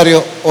del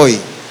Calvario hoy,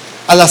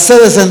 a la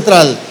sede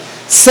central.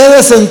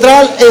 Sede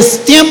central,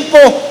 es tiempo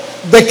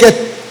de que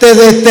te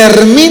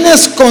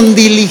determines con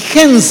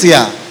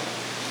diligencia,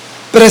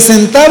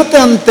 presentarte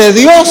ante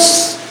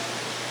Dios,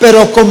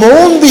 pero como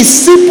un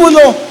discípulo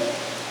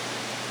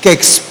que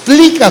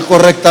explica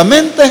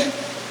correctamente,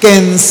 que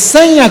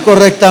enseña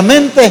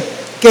correctamente,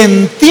 que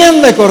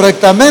entiende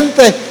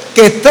correctamente,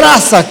 que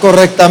traza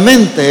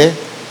correctamente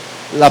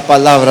la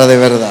palabra de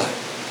verdad.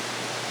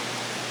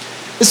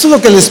 Eso es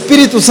lo que el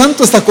Espíritu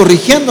Santo está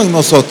corrigiendo en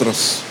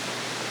nosotros,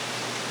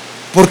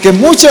 porque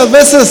muchas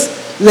veces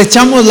le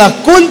echamos la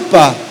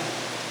culpa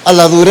a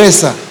la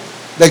dureza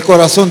del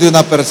corazón de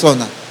una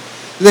persona,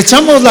 le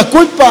echamos la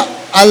culpa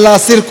a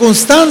las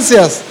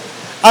circunstancias,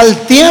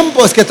 al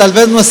tiempo. Es que tal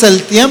vez no es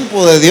el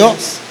tiempo de Dios,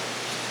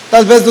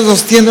 tal vez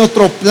Dios tiene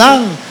otro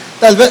plan,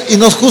 tal vez, y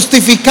nos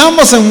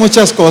justificamos en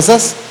muchas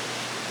cosas,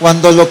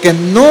 cuando lo que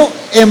no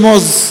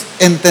hemos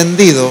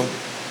entendido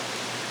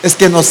es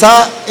que nos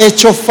ha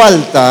hecho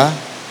falta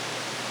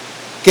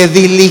que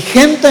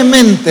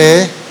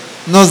diligentemente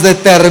nos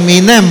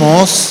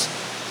determinemos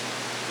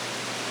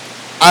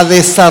a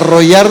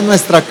desarrollar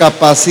nuestra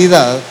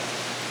capacidad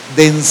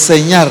de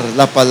enseñar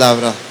la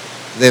palabra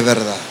de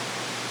verdad.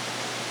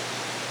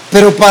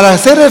 Pero para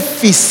ser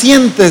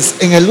eficientes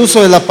en el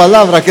uso de la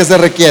palabra, ¿qué se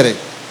requiere?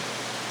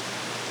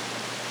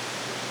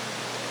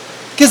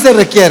 ¿Qué se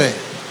requiere?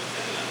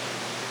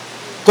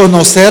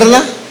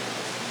 Conocerla,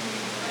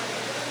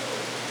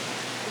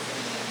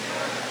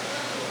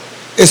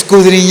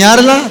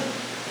 escudriñarla,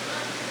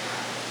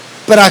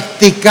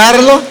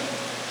 practicarlo.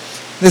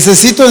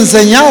 Necesito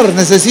enseñar,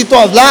 necesito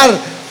hablar,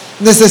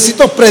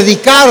 necesito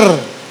predicar,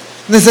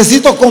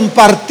 necesito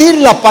compartir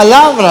la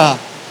palabra,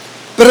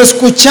 pero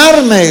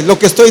escucharme lo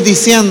que estoy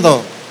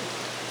diciendo,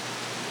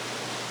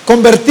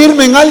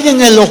 convertirme en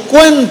alguien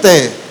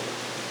elocuente.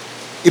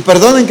 Y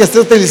perdonen que esté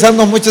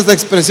utilizando mucho esta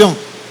expresión,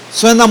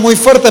 suena muy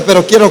fuerte,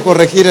 pero quiero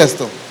corregir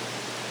esto.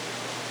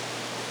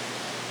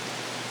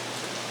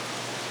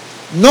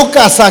 no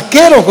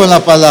casaquero con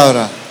la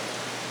palabra,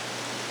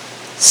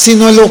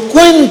 sino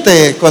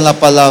elocuente con la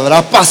palabra,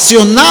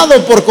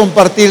 apasionado por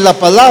compartir la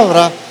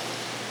palabra,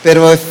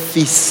 pero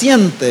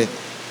eficiente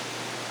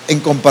en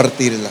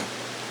compartirla,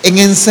 en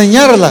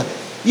enseñarla.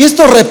 Y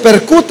esto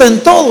repercute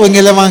en todo, en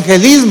el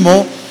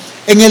evangelismo,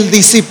 en el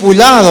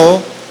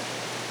discipulado.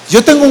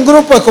 Yo tengo un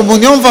grupo de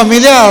comunión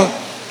familiar,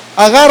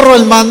 agarro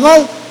el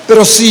manual,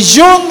 pero si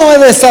yo no he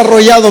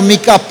desarrollado mi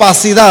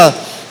capacidad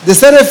de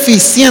ser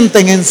eficiente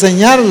en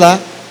enseñarla,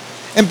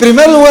 en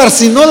primer lugar,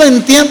 si no la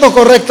entiendo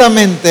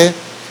correctamente,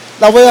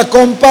 la voy a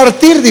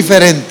compartir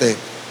diferente.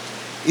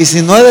 Y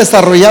si no he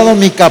desarrollado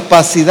mi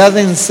capacidad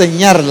de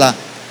enseñarla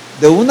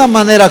de una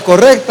manera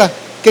correcta,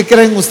 ¿qué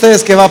creen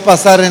ustedes que va a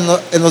pasar en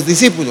los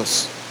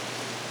discípulos?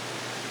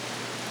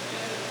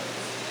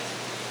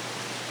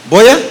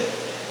 Voy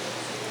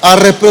a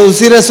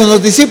reproducir eso en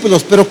los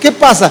discípulos. Pero ¿qué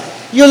pasa?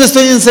 Yo les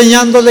estoy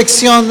enseñando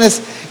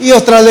lecciones y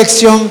otra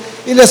lección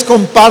y les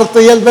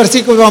comparto y el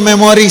versículo a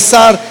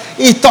memorizar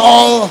y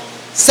todo.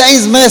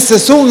 6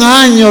 meses, 1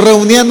 año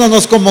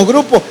reuniéndonos como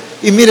grupo.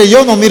 Y mire,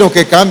 yo no miro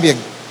que cambien.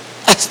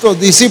 Estos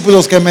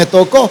discípulos que me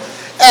tocó,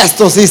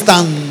 estos sí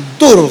están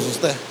duros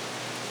usted.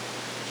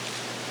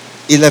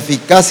 ¿Y la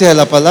eficacia de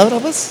la palabra,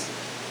 pues?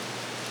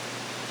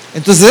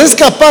 Entonces, ¿es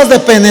capaz de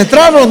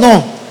penetrar o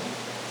no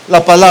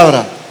la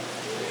palabra?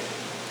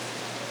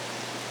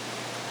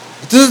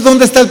 Entonces,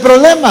 ¿dónde está el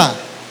problema?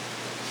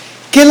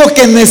 ¿Qué es lo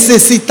que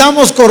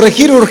necesitamos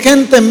corregir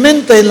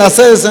urgentemente en la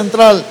sede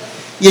central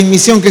y en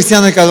Misión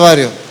Cristiana del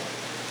Calvario?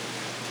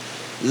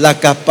 La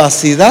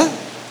capacidad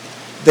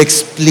de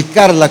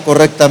explicarla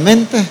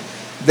correctamente,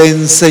 de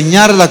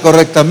enseñarla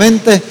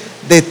correctamente,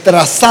 de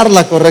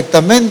trazarla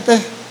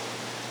correctamente,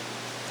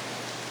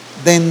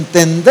 de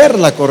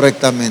entenderla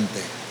correctamente.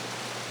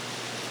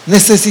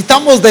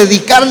 Necesitamos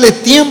dedicarle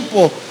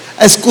tiempo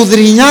a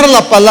escudriñar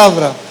la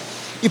palabra.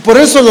 Y por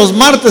eso los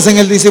martes en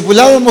el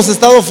discipulado hemos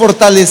estado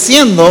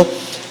fortaleciendo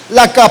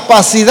la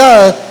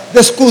capacidad de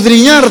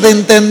escudriñar, de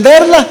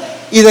entenderla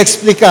y de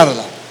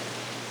explicarla.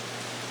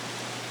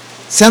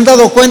 ¿Se han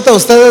dado cuenta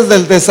ustedes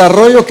del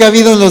desarrollo que ha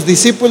habido en los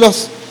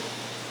discípulos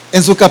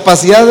en su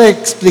capacidad de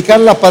explicar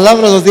la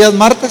palabra los días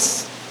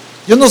martes?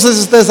 Yo no sé si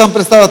ustedes han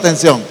prestado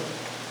atención.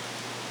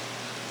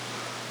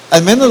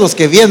 Al menos los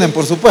que vienen,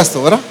 por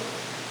supuesto, ¿verdad?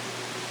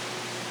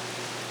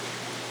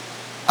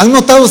 ¿Han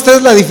notado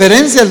ustedes la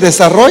diferencia, el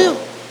desarrollo?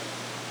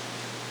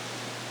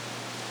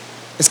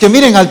 Es que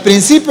miren, al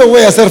principio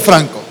voy a ser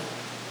franco.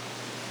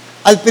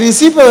 Al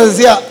principio les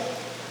decía,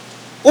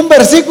 un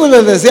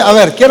versículo les decía, a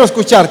ver, quiero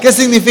escuchar, ¿qué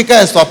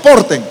significa esto?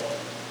 Aporten.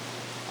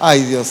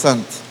 Ay, Dios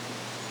santo.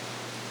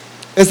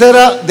 Esa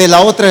era de la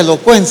otra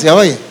elocuencia,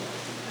 oye.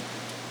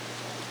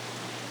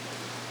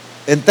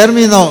 En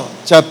término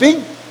chapín,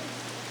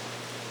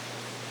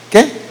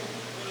 ¿qué?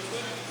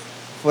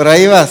 Por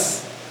ahí vas.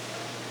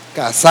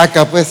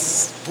 Casaca,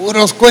 pues,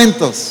 puros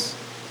cuentos.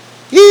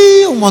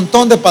 Y un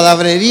montón de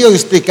palabrerío y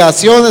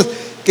explicaciones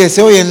que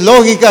se oyen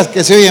lógicas,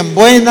 que se oyen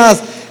buenas,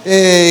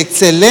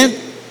 excelentes,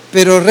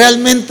 pero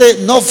realmente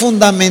no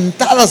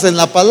fundamentadas en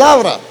la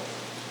palabra.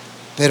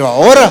 Pero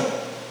ahora,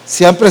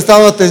 si han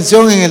prestado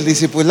atención en el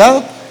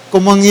discipulado,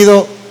 cómo han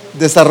ido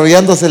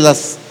desarrollándose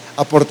las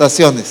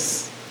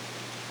aportaciones.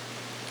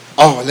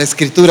 Oh, la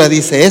escritura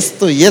dice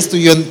esto, y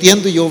yo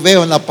entiendo, y yo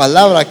veo en la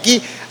palabra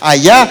aquí,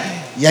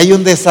 allá, y hay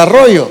un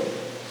desarrollo.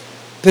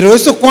 Pero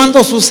eso,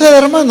 ¿cuándo sucede,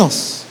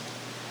 hermanos?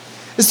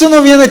 Esto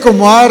no viene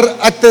como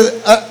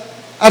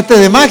arte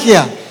de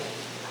magia.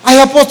 Ay,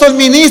 apóstol,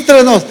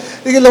 ministrenos.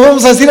 Le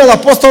vamos a decir al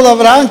apóstol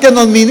Abraham que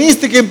nos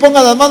ministre, que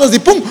imponga las manos y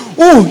 ¡pum!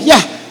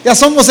 Ya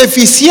somos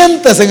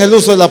eficientes en el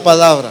uso de la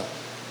palabra.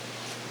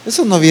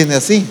 Eso no viene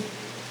así.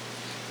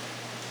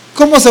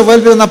 ¿Cómo se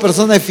vuelve una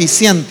persona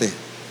eficiente?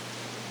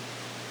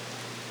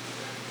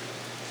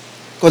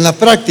 Con la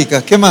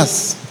práctica. ¿Qué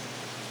más?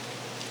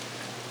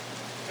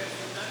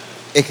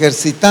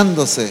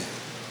 Ejercitándose.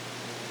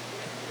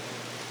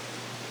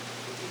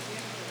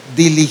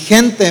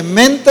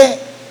 Diligentemente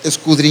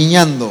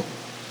escudriñando,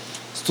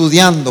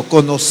 estudiando,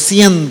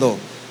 conociendo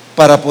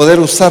para poder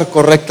usar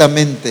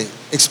correctamente,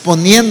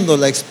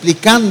 exponiéndola,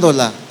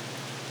 explicándola.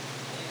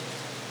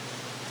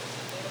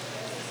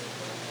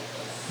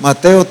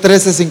 Mateo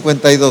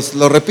 13:52,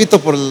 lo repito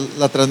por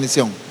la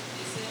transmisión.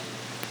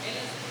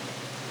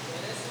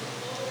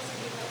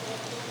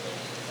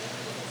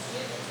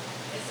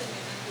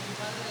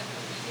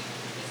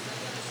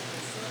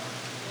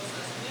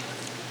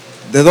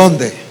 ¿De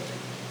dónde?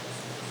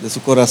 De su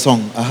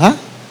corazón. Ajá.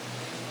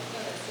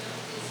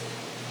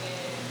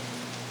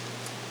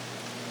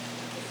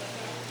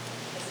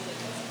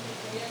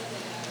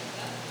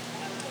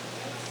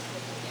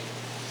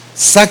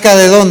 ¿Saca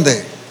de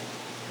dónde?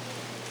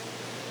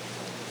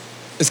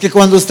 Es que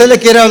cuando usted le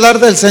quiere hablar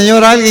del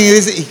Señor a alguien y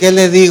dice, ¿y qué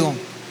le digo?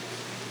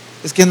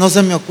 Es que no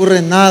se me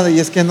ocurre nada,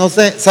 y es que no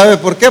sé. ¿Sabe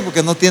por qué?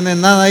 Porque no tiene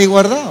nada ahí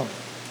guardado.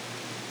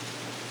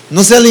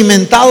 No se ha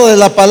alimentado de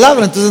la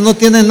palabra, entonces no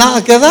tiene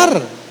nada que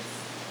dar.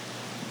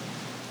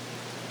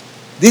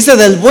 Dice,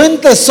 del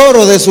buen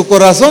tesoro de su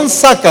corazón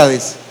saca,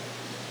 dice.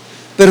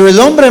 Pero el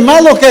hombre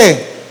malo,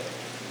 ¿qué?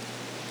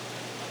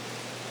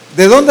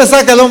 ¿De dónde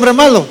saca el hombre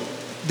malo?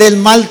 Del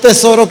mal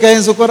tesoro que hay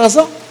en su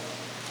corazón.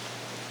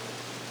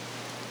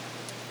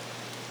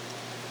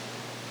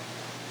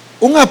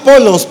 Un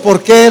Apolos,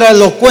 ¿por qué era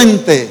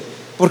elocuente?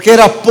 Porque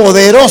era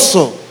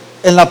poderoso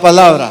en la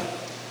palabra.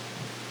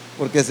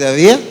 Porque se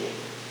había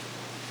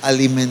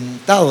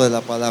alimentado de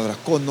la palabra,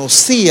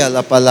 conocía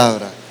la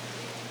palabra.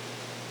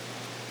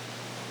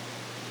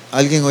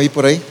 ¿Alguien oí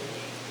por ahí?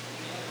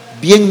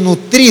 Bien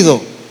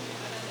nutrido.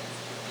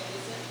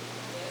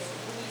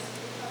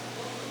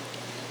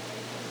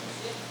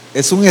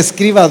 Es un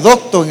escriba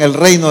docto en el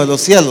reino de los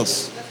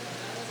cielos.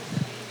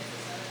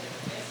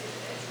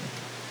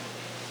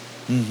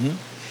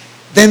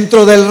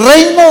 Dentro del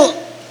reino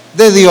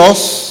de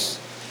Dios,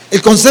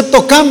 el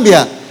concepto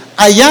cambia.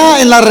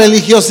 Allá en la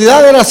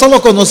religiosidad era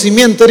solo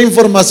conocimiento, era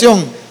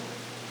información.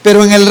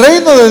 Pero en el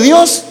reino de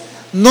Dios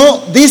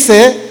no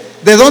dice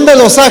de dónde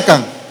lo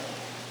sacan.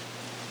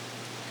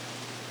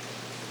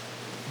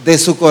 De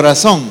su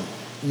corazón,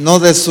 no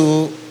de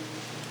su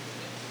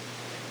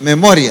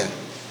memoria.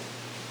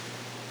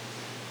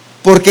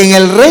 Porque en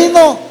el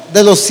reino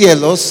de los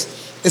cielos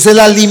es el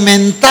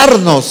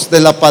alimentarnos de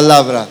la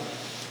palabra.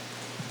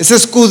 Es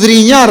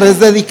escudriñar, es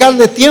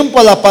dedicarle tiempo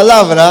a la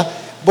palabra,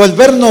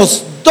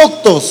 volvernos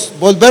doctos,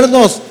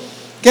 volvernos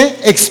 ¿qué?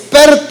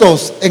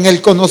 Expertos en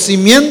el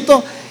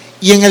conocimiento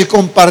y en el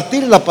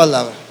compartir la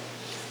palabra.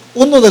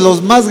 Uno de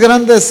los más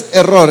grandes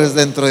errores,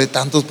 dentro de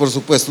tantos por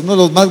supuesto, uno de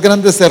los más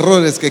grandes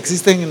errores que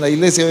existen en la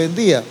iglesia hoy en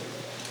día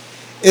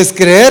es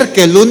creer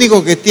que el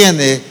único que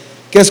tiene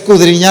que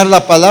escudriñar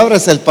la palabra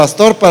es el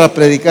pastor para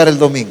predicar el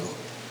domingo.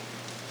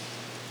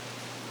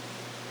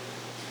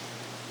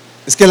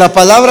 Es que la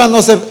palabra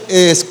no se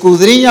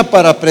escudriña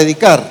para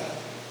predicar,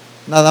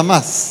 nada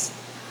más.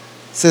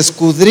 Se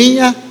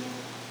escudriña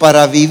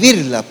para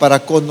vivirla, para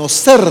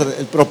conocer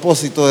el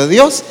propósito de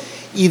Dios,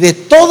 y de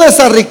toda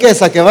esa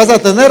riqueza que vas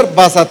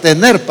a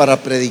tener para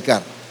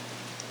predicar.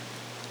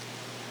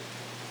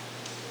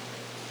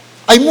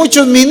 Hay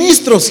muchos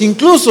ministros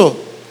incluso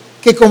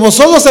que como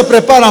solo se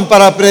preparan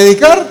para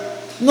predicar,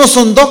 no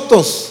son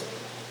doctos,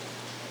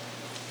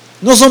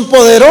 no son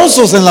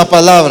poderosos en la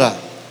palabra.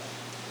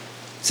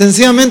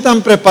 Sencillamente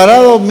han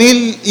preparado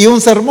 1001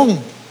 sermón,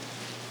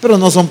 pero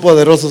no son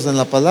poderosos en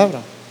la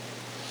palabra.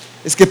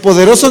 Es que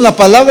poderoso en la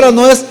palabra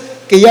no es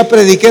que ya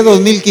prediqué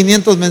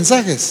 2500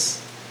 mensajes.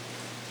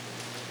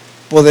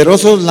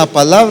 Poderoso en la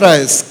palabra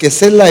es que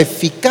sé la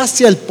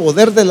eficacia, el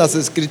poder de las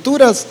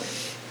escrituras,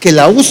 que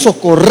la uso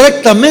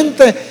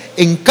correctamente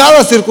en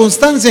cada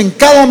circunstancia, en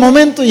cada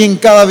momento y en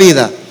cada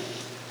vida.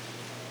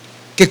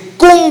 Que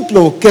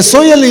cumplo, que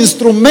soy el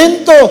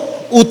instrumento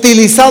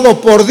utilizado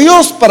por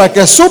Dios para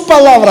que su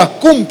palabra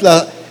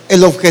cumpla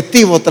el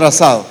objetivo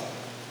trazado.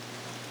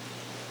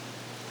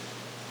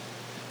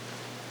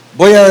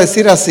 Voy a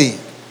decir así,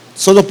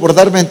 solo por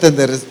darme a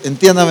entender,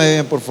 entiéndame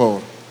bien por favor.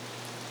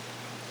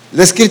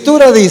 La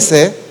escritura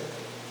dice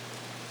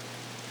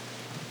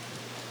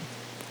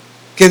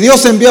que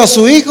Dios envió a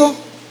su Hijo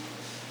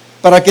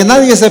para que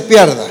nadie se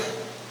pierda,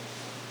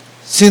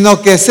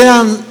 sino que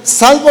sean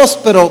salvos,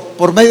 pero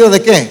 ¿por medio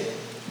de qué?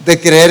 De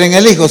creer en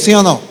el Hijo, ¿sí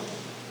o no?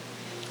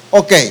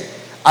 Ok,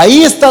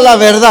 ahí está la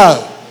verdad.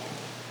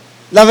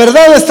 La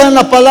verdad está en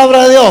la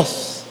palabra de Dios.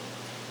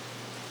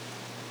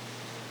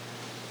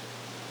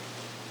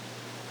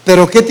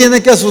 Pero ¿qué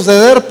tiene que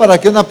suceder para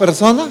que una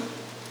persona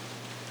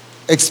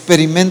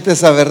experimente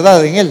esa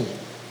verdad en él?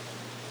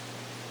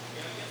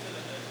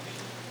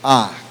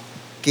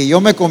 Que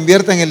yo me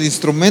convierta en el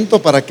instrumento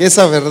para que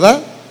esa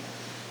verdad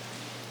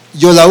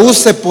yo la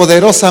use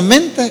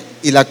poderosamente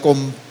y la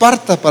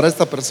comparta para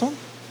esta persona.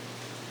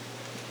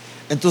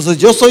 Entonces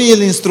yo soy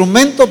el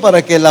instrumento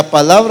para que la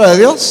palabra de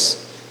Dios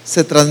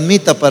se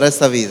transmita para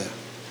esta vida.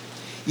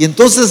 Y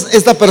entonces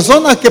esta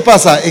persona, ¿qué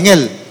pasa en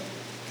él?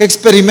 ¿Qué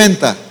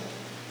experimenta?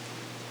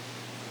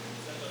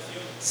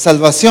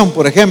 Salvación,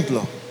 por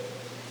ejemplo.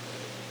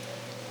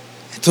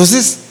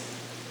 Entonces,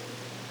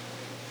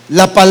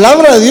 la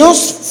palabra de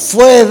Dios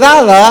fue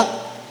dada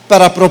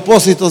para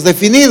propósitos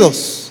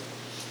definidos.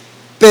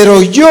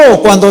 Pero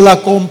yo, cuando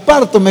la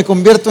comparto, me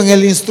convierto en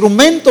el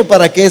instrumento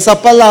para que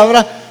esa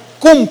palabra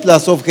cumpla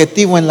su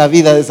objetivo en la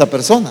vida de esa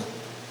persona.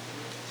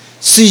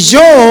 Si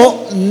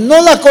yo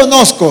no la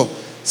conozco,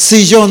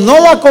 si yo no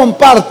la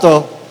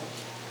comparto,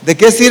 ¿de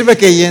qué sirve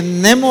que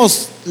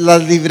llenemos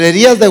las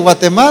librerías de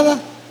Guatemala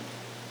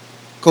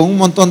con un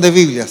montón de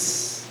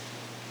Biblias?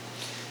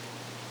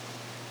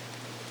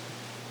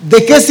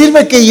 ¿De qué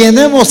sirve que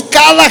llenemos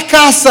cada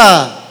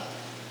casa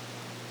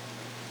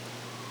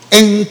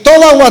en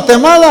toda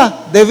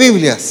Guatemala de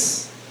Biblias?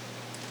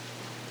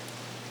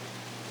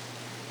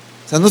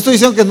 O sea, no estoy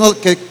diciendo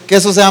que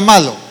eso sea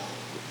malo.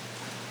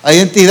 Hay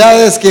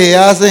entidades que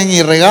hacen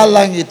y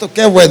regalan y todo,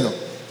 qué bueno,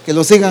 que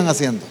lo sigan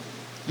haciendo.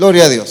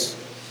 Gloria a Dios.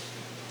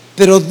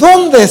 Pero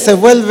 ¿dónde se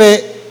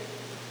vuelve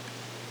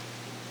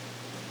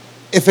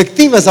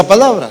efectiva esa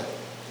palabra?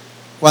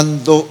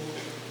 Cuando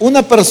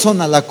una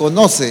persona la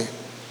conoce,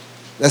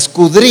 la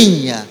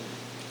escudriña,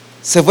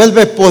 se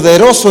vuelve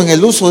poderoso en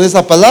el uso de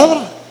esa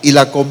palabra y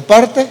la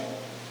comparte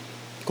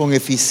con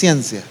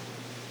eficiencia.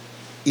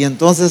 Y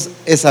entonces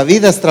esa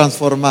vida es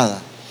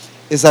transformada.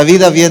 Esa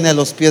vida viene a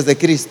los pies de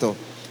Cristo.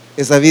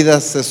 Esa vida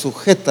se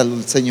sujeta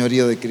al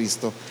señorío de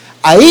Cristo.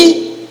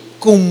 Ahí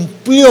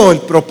cumplió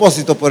el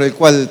propósito por el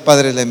cual el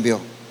Padre le envió.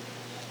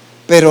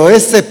 Pero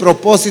ese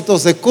propósito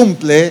se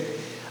cumple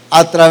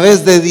a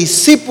través de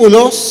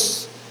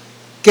discípulos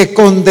que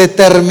con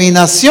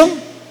determinación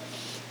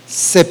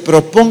se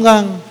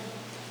propongan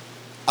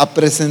a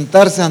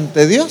presentarse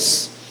ante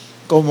Dios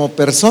como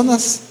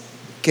personas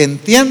que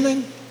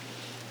entienden,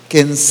 que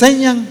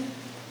enseñan,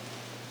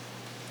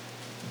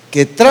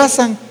 que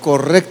trazan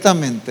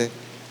correctamente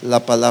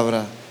la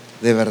palabra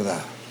de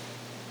verdad.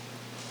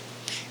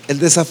 El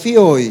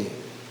desafío hoy,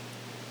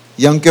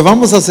 y aunque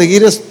vamos a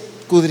seguir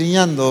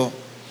escudriñando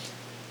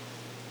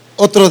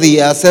otro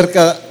día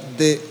acerca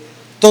de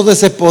todo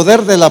ese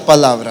poder de la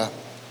palabra,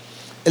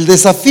 el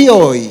desafío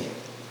hoy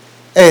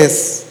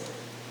es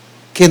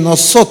que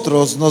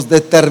nosotros nos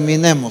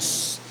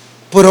determinemos.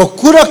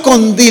 Procura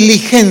con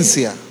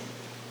diligencia.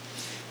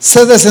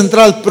 Sede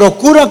central,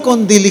 procura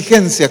con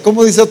diligencia.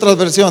 ¿Cómo dice otras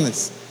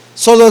versiones?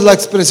 Solo es la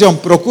expresión,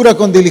 procura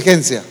con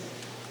diligencia.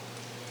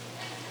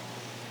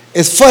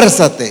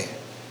 Esfuérzate.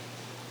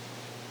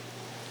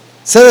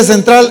 Sede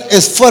central,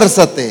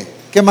 esfuérzate.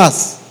 ¿Qué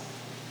más?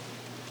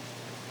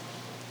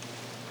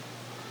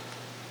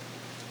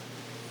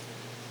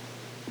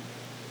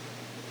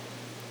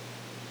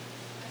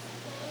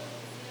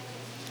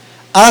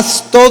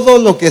 Haz todo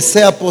lo que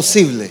sea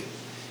posible.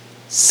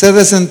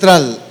 Sede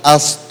central,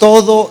 haz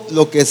todo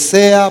lo que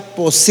sea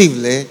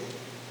posible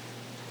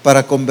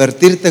para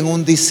convertirte en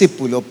un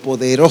discípulo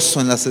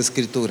poderoso en las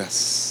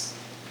Escrituras.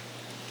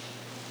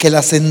 Que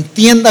las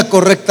entienda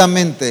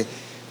correctamente.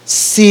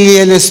 Si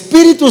el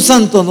Espíritu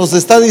Santo nos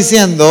está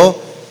diciendo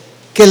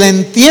que la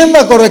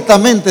entienda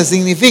correctamente,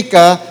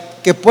 significa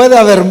que puede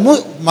haber,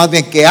 más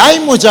bien que hay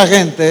mucha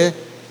gente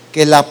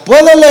que la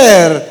puede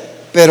leer,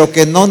 pero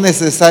que no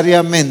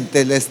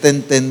necesariamente la está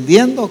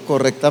entendiendo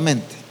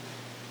correctamente.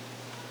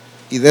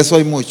 Y de eso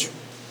hay mucho.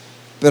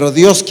 Pero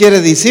Dios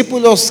quiere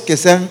discípulos que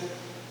sean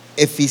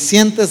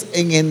eficientes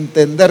en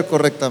entender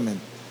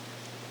correctamente.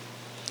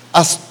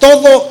 Haz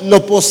todo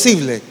lo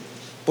posible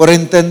por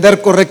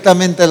entender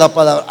correctamente la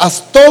palabra.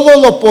 Haz todo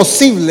lo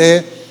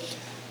posible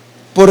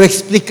por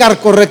explicar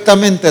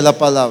correctamente la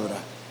palabra.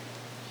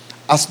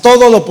 Haz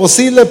todo lo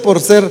posible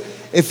por ser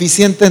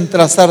eficiente en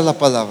trazar la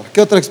palabra. ¿Qué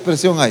otra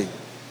expresión hay?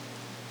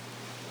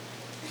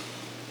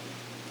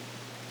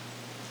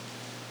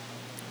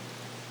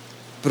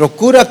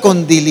 Procura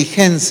con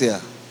diligencia.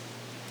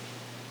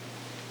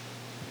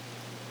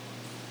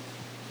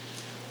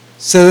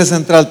 Sede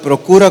central,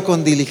 procura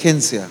con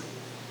diligencia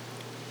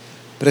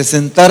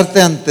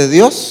presentarte ante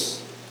Dios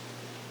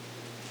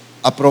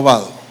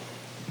aprobado,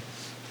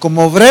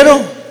 como obrero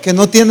que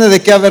no tiene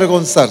de qué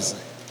avergonzarse.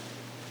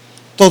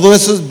 Todo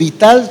eso es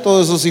vital,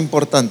 todo eso es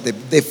importante,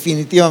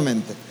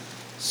 definitivamente.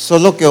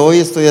 Solo que hoy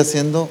estoy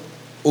haciendo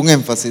un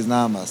énfasis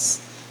nada más,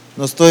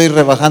 no estoy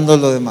rebajando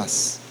lo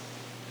demás.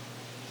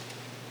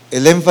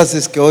 El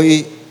énfasis que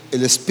hoy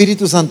el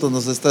Espíritu Santo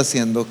nos está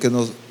haciendo,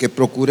 que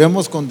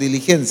procuremos con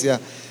diligencia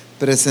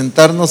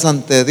presentarnos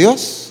ante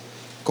Dios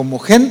como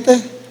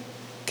gente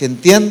que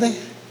entiende,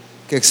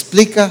 que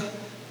explica,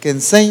 que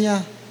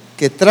enseña,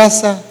 que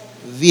traza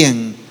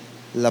bien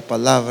la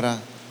palabra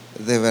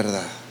de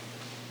verdad.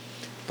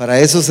 Para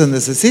eso se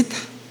necesita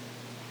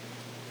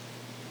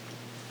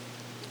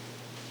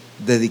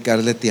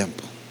dedicarle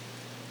tiempo.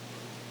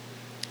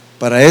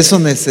 Para eso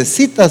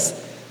necesitas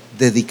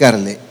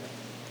dedicarle.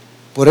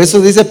 Por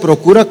eso dice,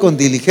 procura con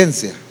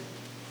diligencia.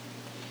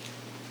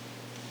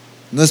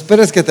 No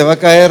esperes que te va a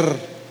caer,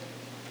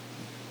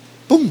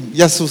 ¡pum!,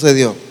 ya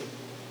sucedió.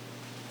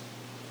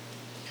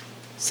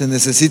 Se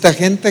necesita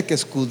gente que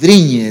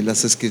escudriñe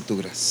las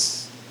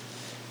Escrituras.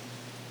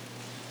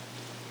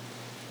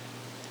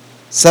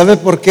 ¿Sabe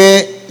por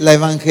qué la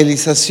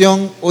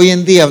evangelización hoy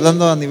en día,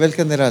 hablando a nivel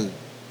general,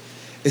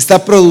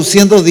 está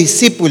produciendo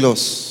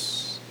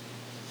discípulos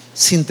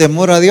sin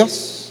temor a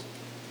Dios?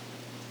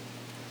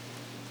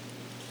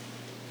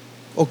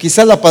 O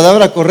quizá la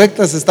palabra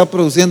correcta, se está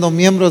produciendo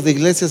miembros de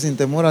iglesias sin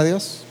temor a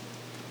Dios,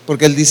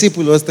 porque el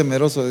discípulo es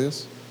temeroso de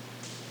Dios.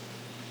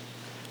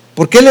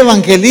 ¿Por qué el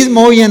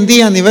evangelismo hoy en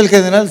día a nivel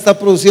general está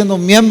produciendo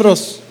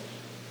miembros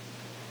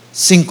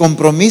sin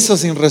compromiso,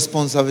 sin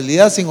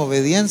responsabilidad, sin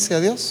obediencia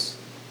a Dios?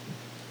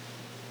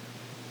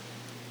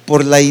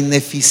 Por la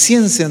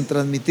ineficiencia en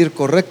transmitir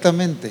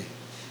correctamente.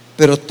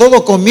 Pero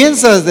todo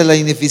comienza desde la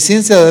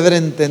ineficiencia de haber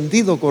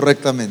entendido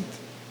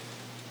correctamente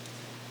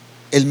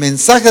el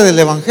mensaje del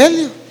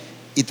evangelio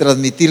y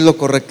transmitirlo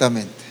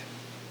correctamente.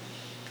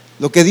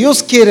 Lo que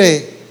Dios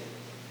quiere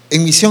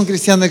en Misión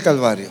Cristiana del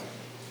Calvario,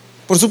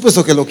 por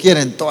supuesto que lo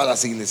quiere en todas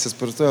las iglesias,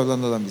 pero estoy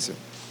hablando de la misión.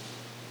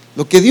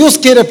 Lo que Dios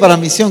quiere para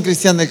Misión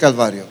Cristiana del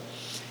Calvario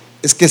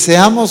es que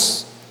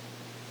seamos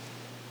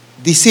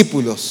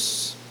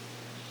discípulos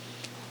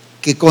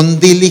que con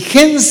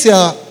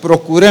diligencia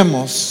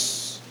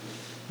procuremos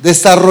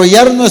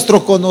desarrollar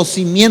nuestro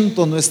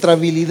conocimiento, nuestra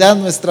habilidad,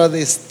 nuestra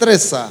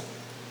destreza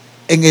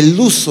en el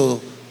uso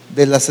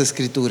de las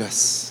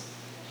Escrituras.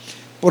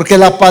 Porque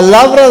la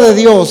palabra de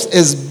Dios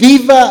es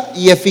viva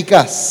y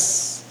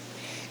eficaz,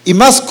 y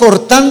más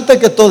cortante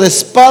que toda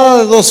espada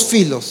de dos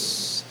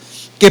filos,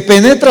 que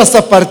penetra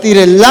hasta partir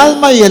el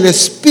alma y el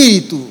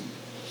espíritu,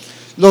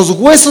 los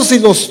huesos y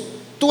los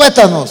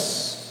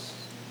tuétanos,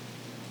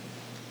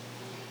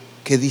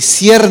 que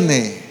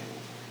discierne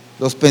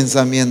los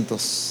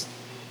pensamientos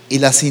y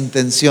las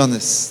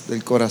intenciones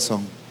del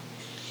corazón.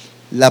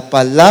 La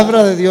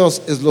palabra de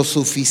Dios es lo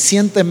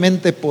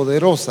suficientemente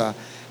poderosa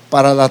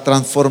para la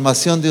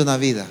transformación de una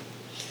vida.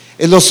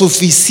 Es lo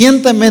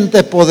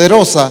suficientemente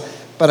poderosa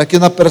para que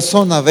una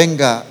persona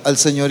venga al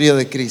señorío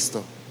de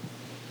Cristo.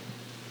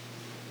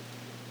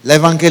 La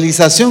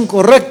evangelización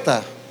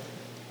correcta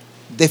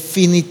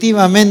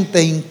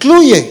definitivamente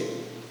incluye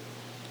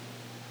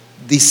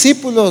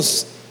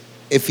discípulos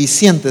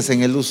eficientes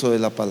en el uso de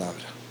la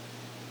palabra.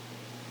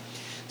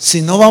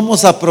 Si no,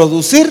 vamos a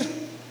producir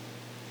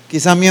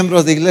quizá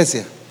miembros de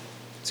iglesia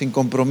sin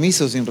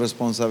compromiso, sin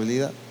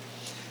responsabilidad.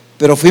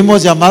 Pero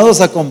fuimos llamados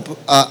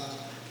a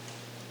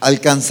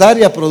alcanzar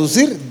y a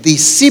producir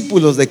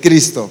discípulos de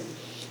Cristo,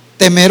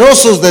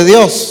 temerosos de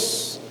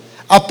Dios,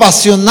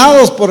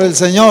 apasionados por el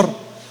Señor,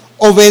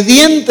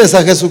 obedientes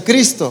a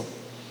Jesucristo.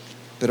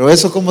 Pero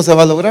eso, ¿cómo se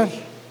va a lograr?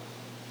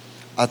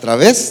 A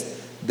través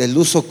del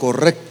uso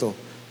correcto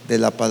de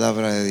la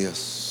palabra de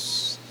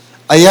Dios.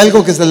 ¿Hay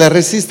algo que se le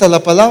resista a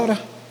la palabra?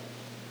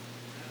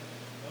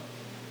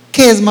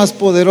 ¿Qué es más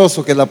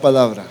poderoso que la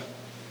palabra?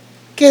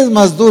 ¿Qué es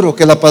más duro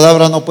que la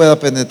palabra no pueda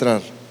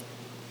penetrar?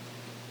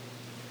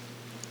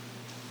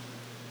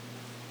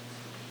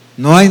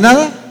 ¿No hay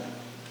nada?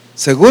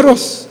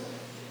 ¿Seguros?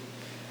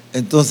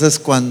 Entonces,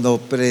 cuando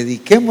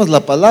prediquemos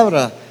la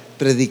palabra,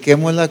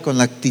 prediquémosla con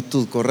la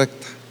actitud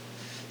correcta,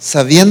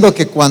 sabiendo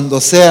que cuando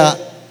sea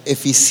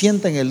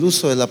eficiente en el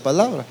uso de la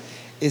palabra,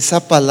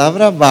 esa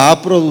palabra va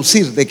a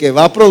producir. De que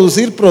va a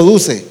producir,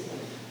 produce,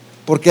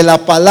 porque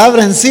la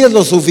palabra en sí es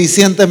lo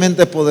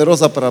suficientemente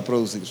poderosa para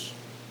producir.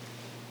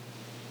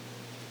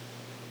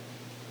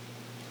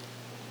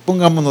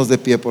 Pongámonos de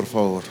pie, por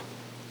favor.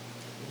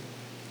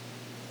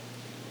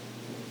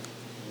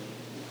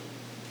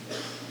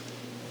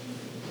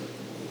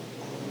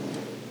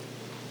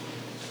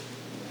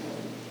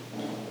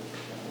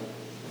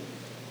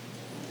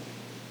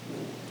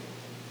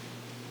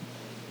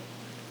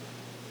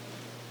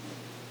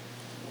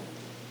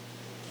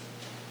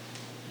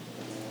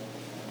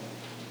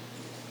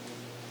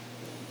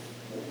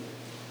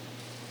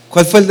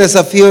 ¿Cuál fue el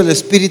desafío del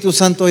Espíritu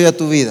Santo hoy a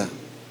tu vida?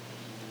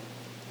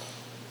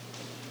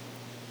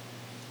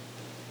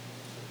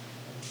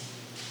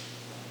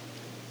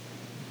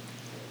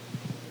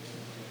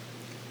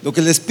 Lo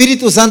que el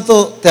Espíritu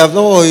Santo te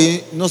habló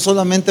hoy no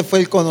solamente fue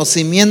el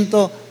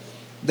conocimiento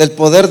del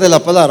poder de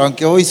la palabra,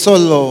 aunque hoy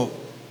solo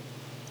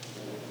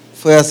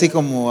fue así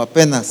como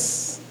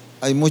apenas,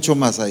 hay mucho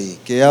más ahí,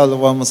 que ya lo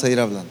vamos a ir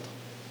hablando.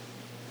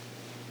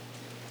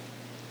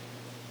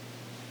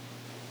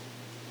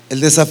 El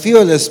desafío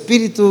del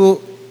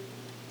Espíritu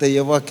te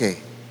llevó a ¿qué?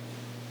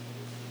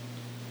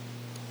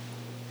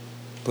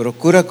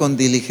 Procura con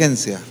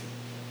diligencia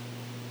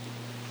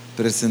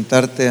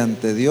presentarte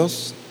ante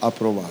Dios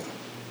aprobado,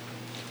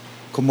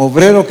 como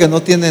obrero que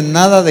no tiene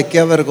nada de qué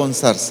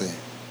avergonzarse,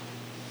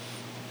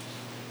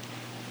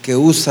 que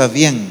usa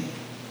bien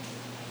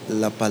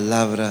la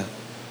palabra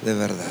de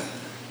verdad.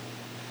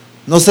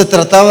 No se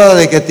trataba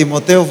de que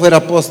Timoteo fuera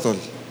apóstol,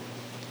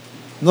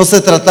 no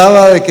se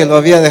trataba de que lo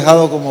había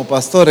dejado como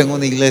pastor en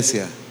una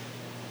iglesia,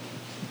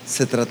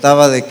 se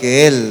trataba de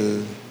que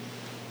él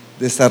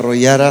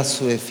desarrollara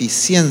su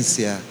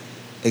eficiencia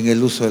en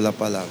el uso de la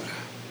palabra.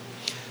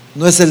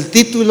 No es el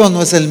título,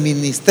 no es el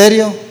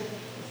ministerio,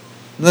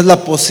 no es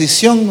la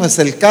posición, no es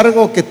el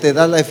cargo que te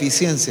da la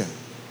eficiencia.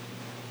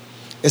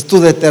 Es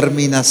tu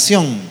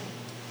determinación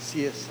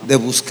de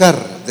buscar,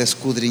 de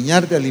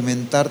escudriñar, de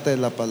alimentarte de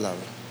la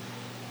palabra.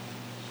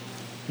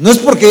 No es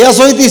porque ya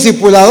soy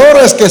discipulador,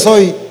 es que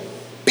soy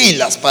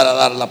pilas para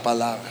dar la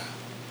palabra.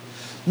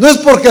 No es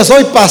porque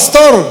soy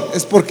pastor,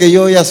 es porque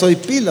yo ya soy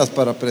pilas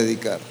para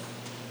predicar.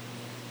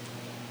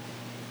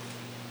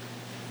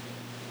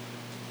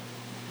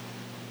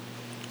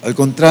 Al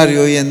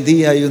contrario, hoy en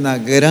día hay una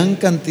gran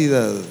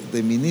cantidad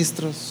de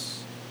ministros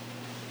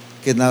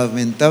que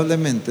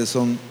lamentablemente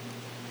son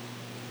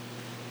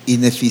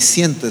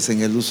ineficientes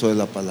en el uso de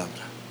la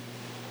palabra.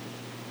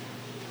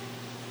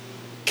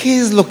 ¿Qué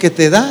es lo que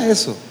te da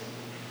eso?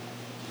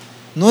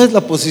 No es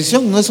la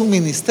posición, no es un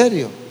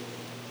ministerio,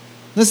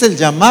 no es el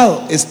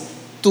llamado, es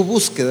tu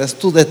búsqueda, es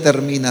tu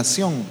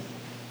determinación.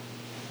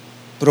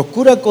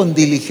 Procura con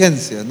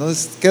diligencia, no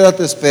es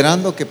quédate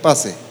esperando que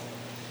pase,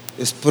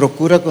 es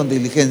procura con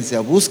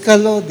diligencia,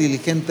 búscalo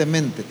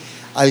diligentemente,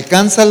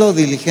 alcánzalo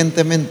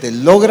diligentemente,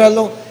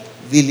 lógralo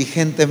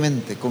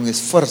diligentemente, con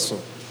esfuerzo,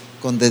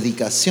 con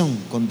dedicación,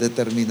 con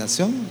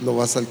determinación, lo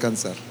vas a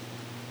alcanzar.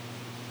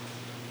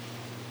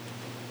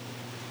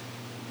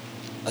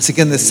 Así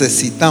que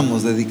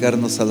necesitamos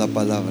dedicarnos a la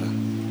palabra,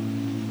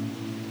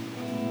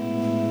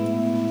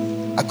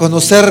 a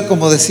conocer,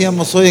 como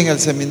decíamos hoy en el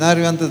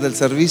seminario antes del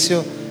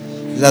servicio,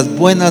 las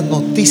buenas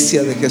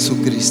noticias de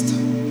Jesucristo.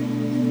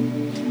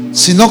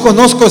 Si no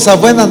conozco esa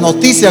buena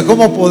noticia,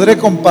 ¿cómo podré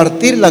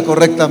compartirla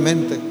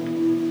correctamente?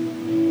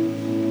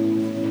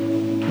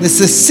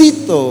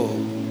 Necesito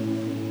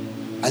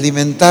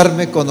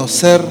alimentarme,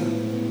 conocer,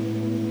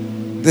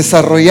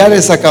 desarrollar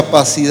esa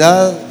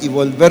capacidad y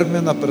volverme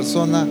una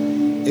persona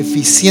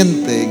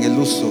eficiente en el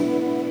uso,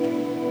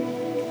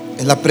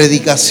 en la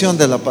predicación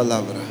de la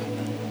palabra.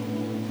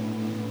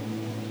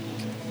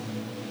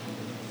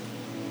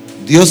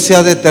 Dios se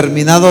ha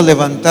determinado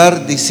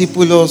levantar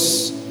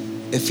discípulos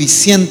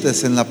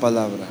eficientes en la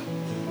palabra,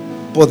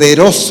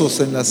 poderosos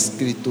en la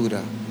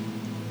escritura.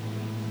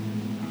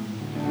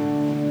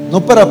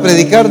 No para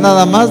predicar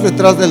nada más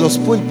detrás de los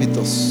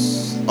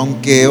púlpitos,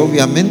 aunque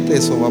obviamente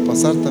eso va a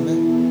pasar también,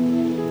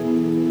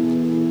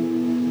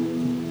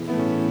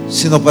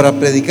 sino para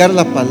predicar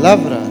la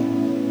palabra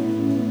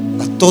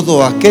a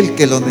todo aquel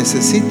que lo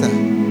necesita,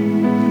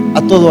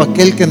 a todo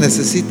aquel que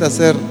necesita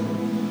ser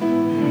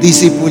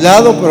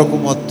discipulado, pero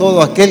como a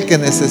todo aquel que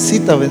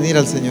necesita venir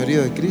al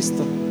señorío de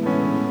Cristo.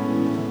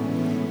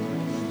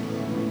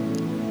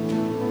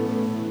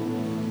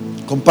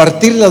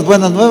 Compartir las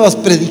buenas nuevas,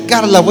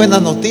 predicar la buena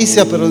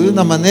noticia, pero de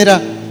una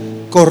manera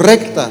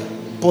correcta,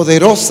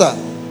 poderosa,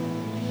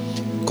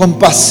 con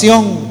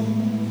pasión,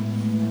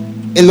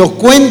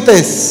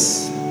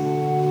 elocuentes,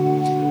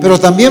 pero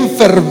también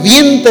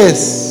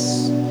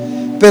fervientes,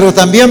 pero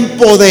también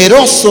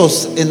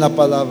poderosos en la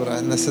palabra,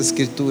 en las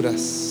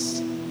escrituras.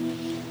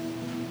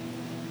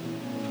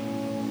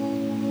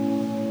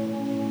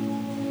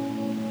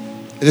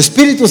 El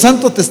Espíritu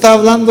Santo te está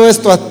hablando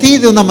esto a ti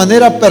de una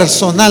manera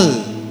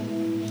personal.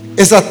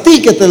 Es a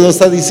ti que te lo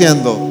está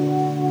diciendo.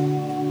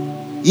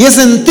 Y es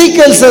en ti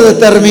que Él se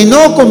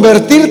determinó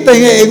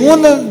convertirte en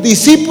un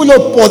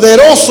discípulo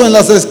poderoso en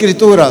las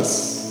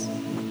Escrituras.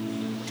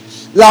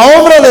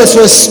 La obra de su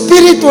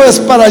Espíritu es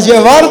para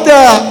llevarte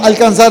a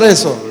alcanzar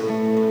eso.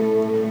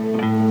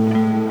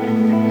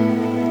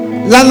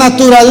 La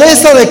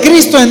naturaleza de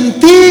Cristo en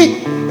ti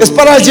es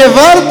para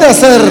llevarte a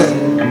ser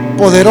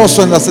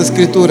poderoso en las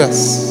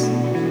Escrituras,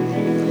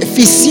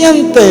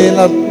 eficiente en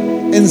la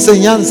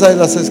enseñanza de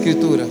las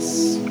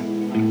Escrituras.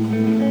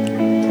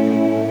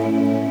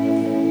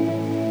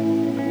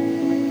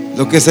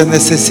 Lo que se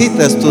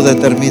necesita es tu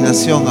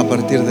determinación a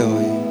partir de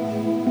hoy.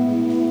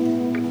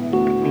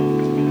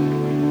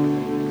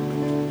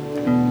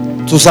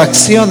 Tus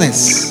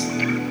acciones,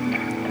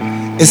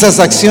 esas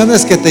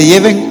acciones que te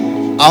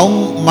lleven a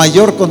un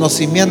mayor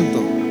conocimiento,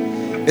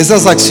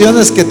 esas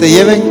acciones que te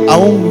lleven a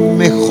un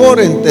mejor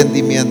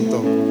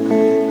entendimiento,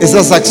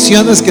 esas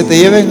acciones que te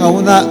lleven a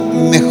una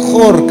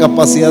mejor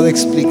capacidad de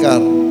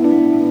explicar,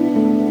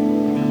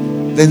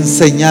 de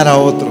enseñar a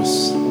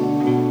otros.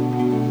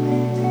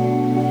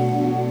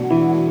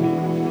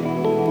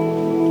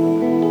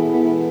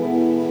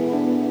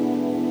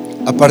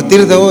 A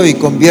partir de hoy,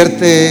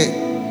 convierte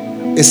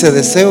ese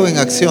deseo en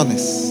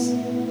acciones,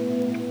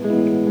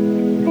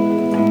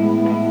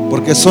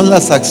 porque son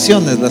las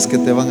acciones las que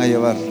te van a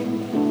llevar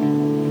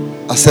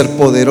a ser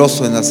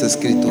poderoso en las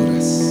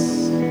Escrituras.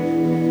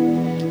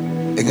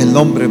 En el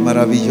nombre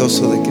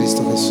maravilloso de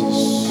Cristo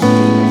Jesús.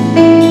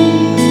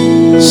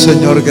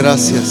 Señor,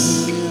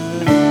 gracias,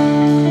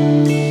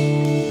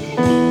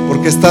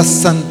 porque estás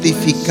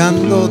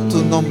santificando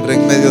tu nombre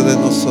en medio de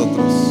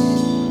nosotros,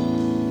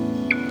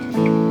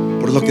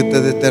 por lo que te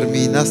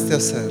determinaste a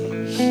hacer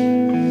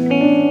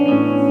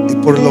y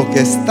por lo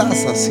que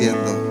estás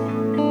haciendo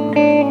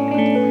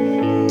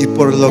y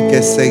por lo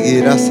que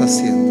seguirás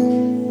haciendo.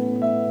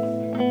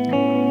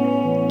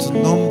 Tu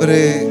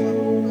nombre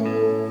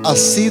ha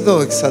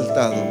sido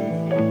exaltado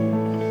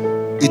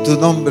y tu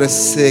nombre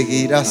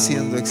seguirá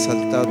siendo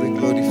exaltado y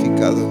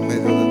glorificado en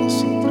medio de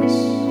nosotros.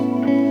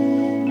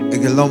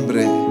 En el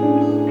nombre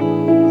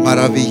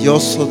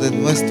maravilloso de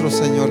nuestro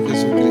Señor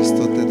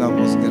Jesucristo te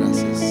damos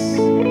gracias.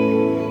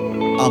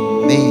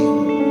 Amén.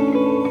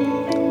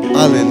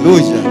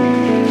 Aleluya.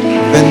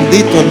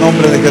 Bendito el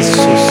nombre de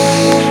Jesús.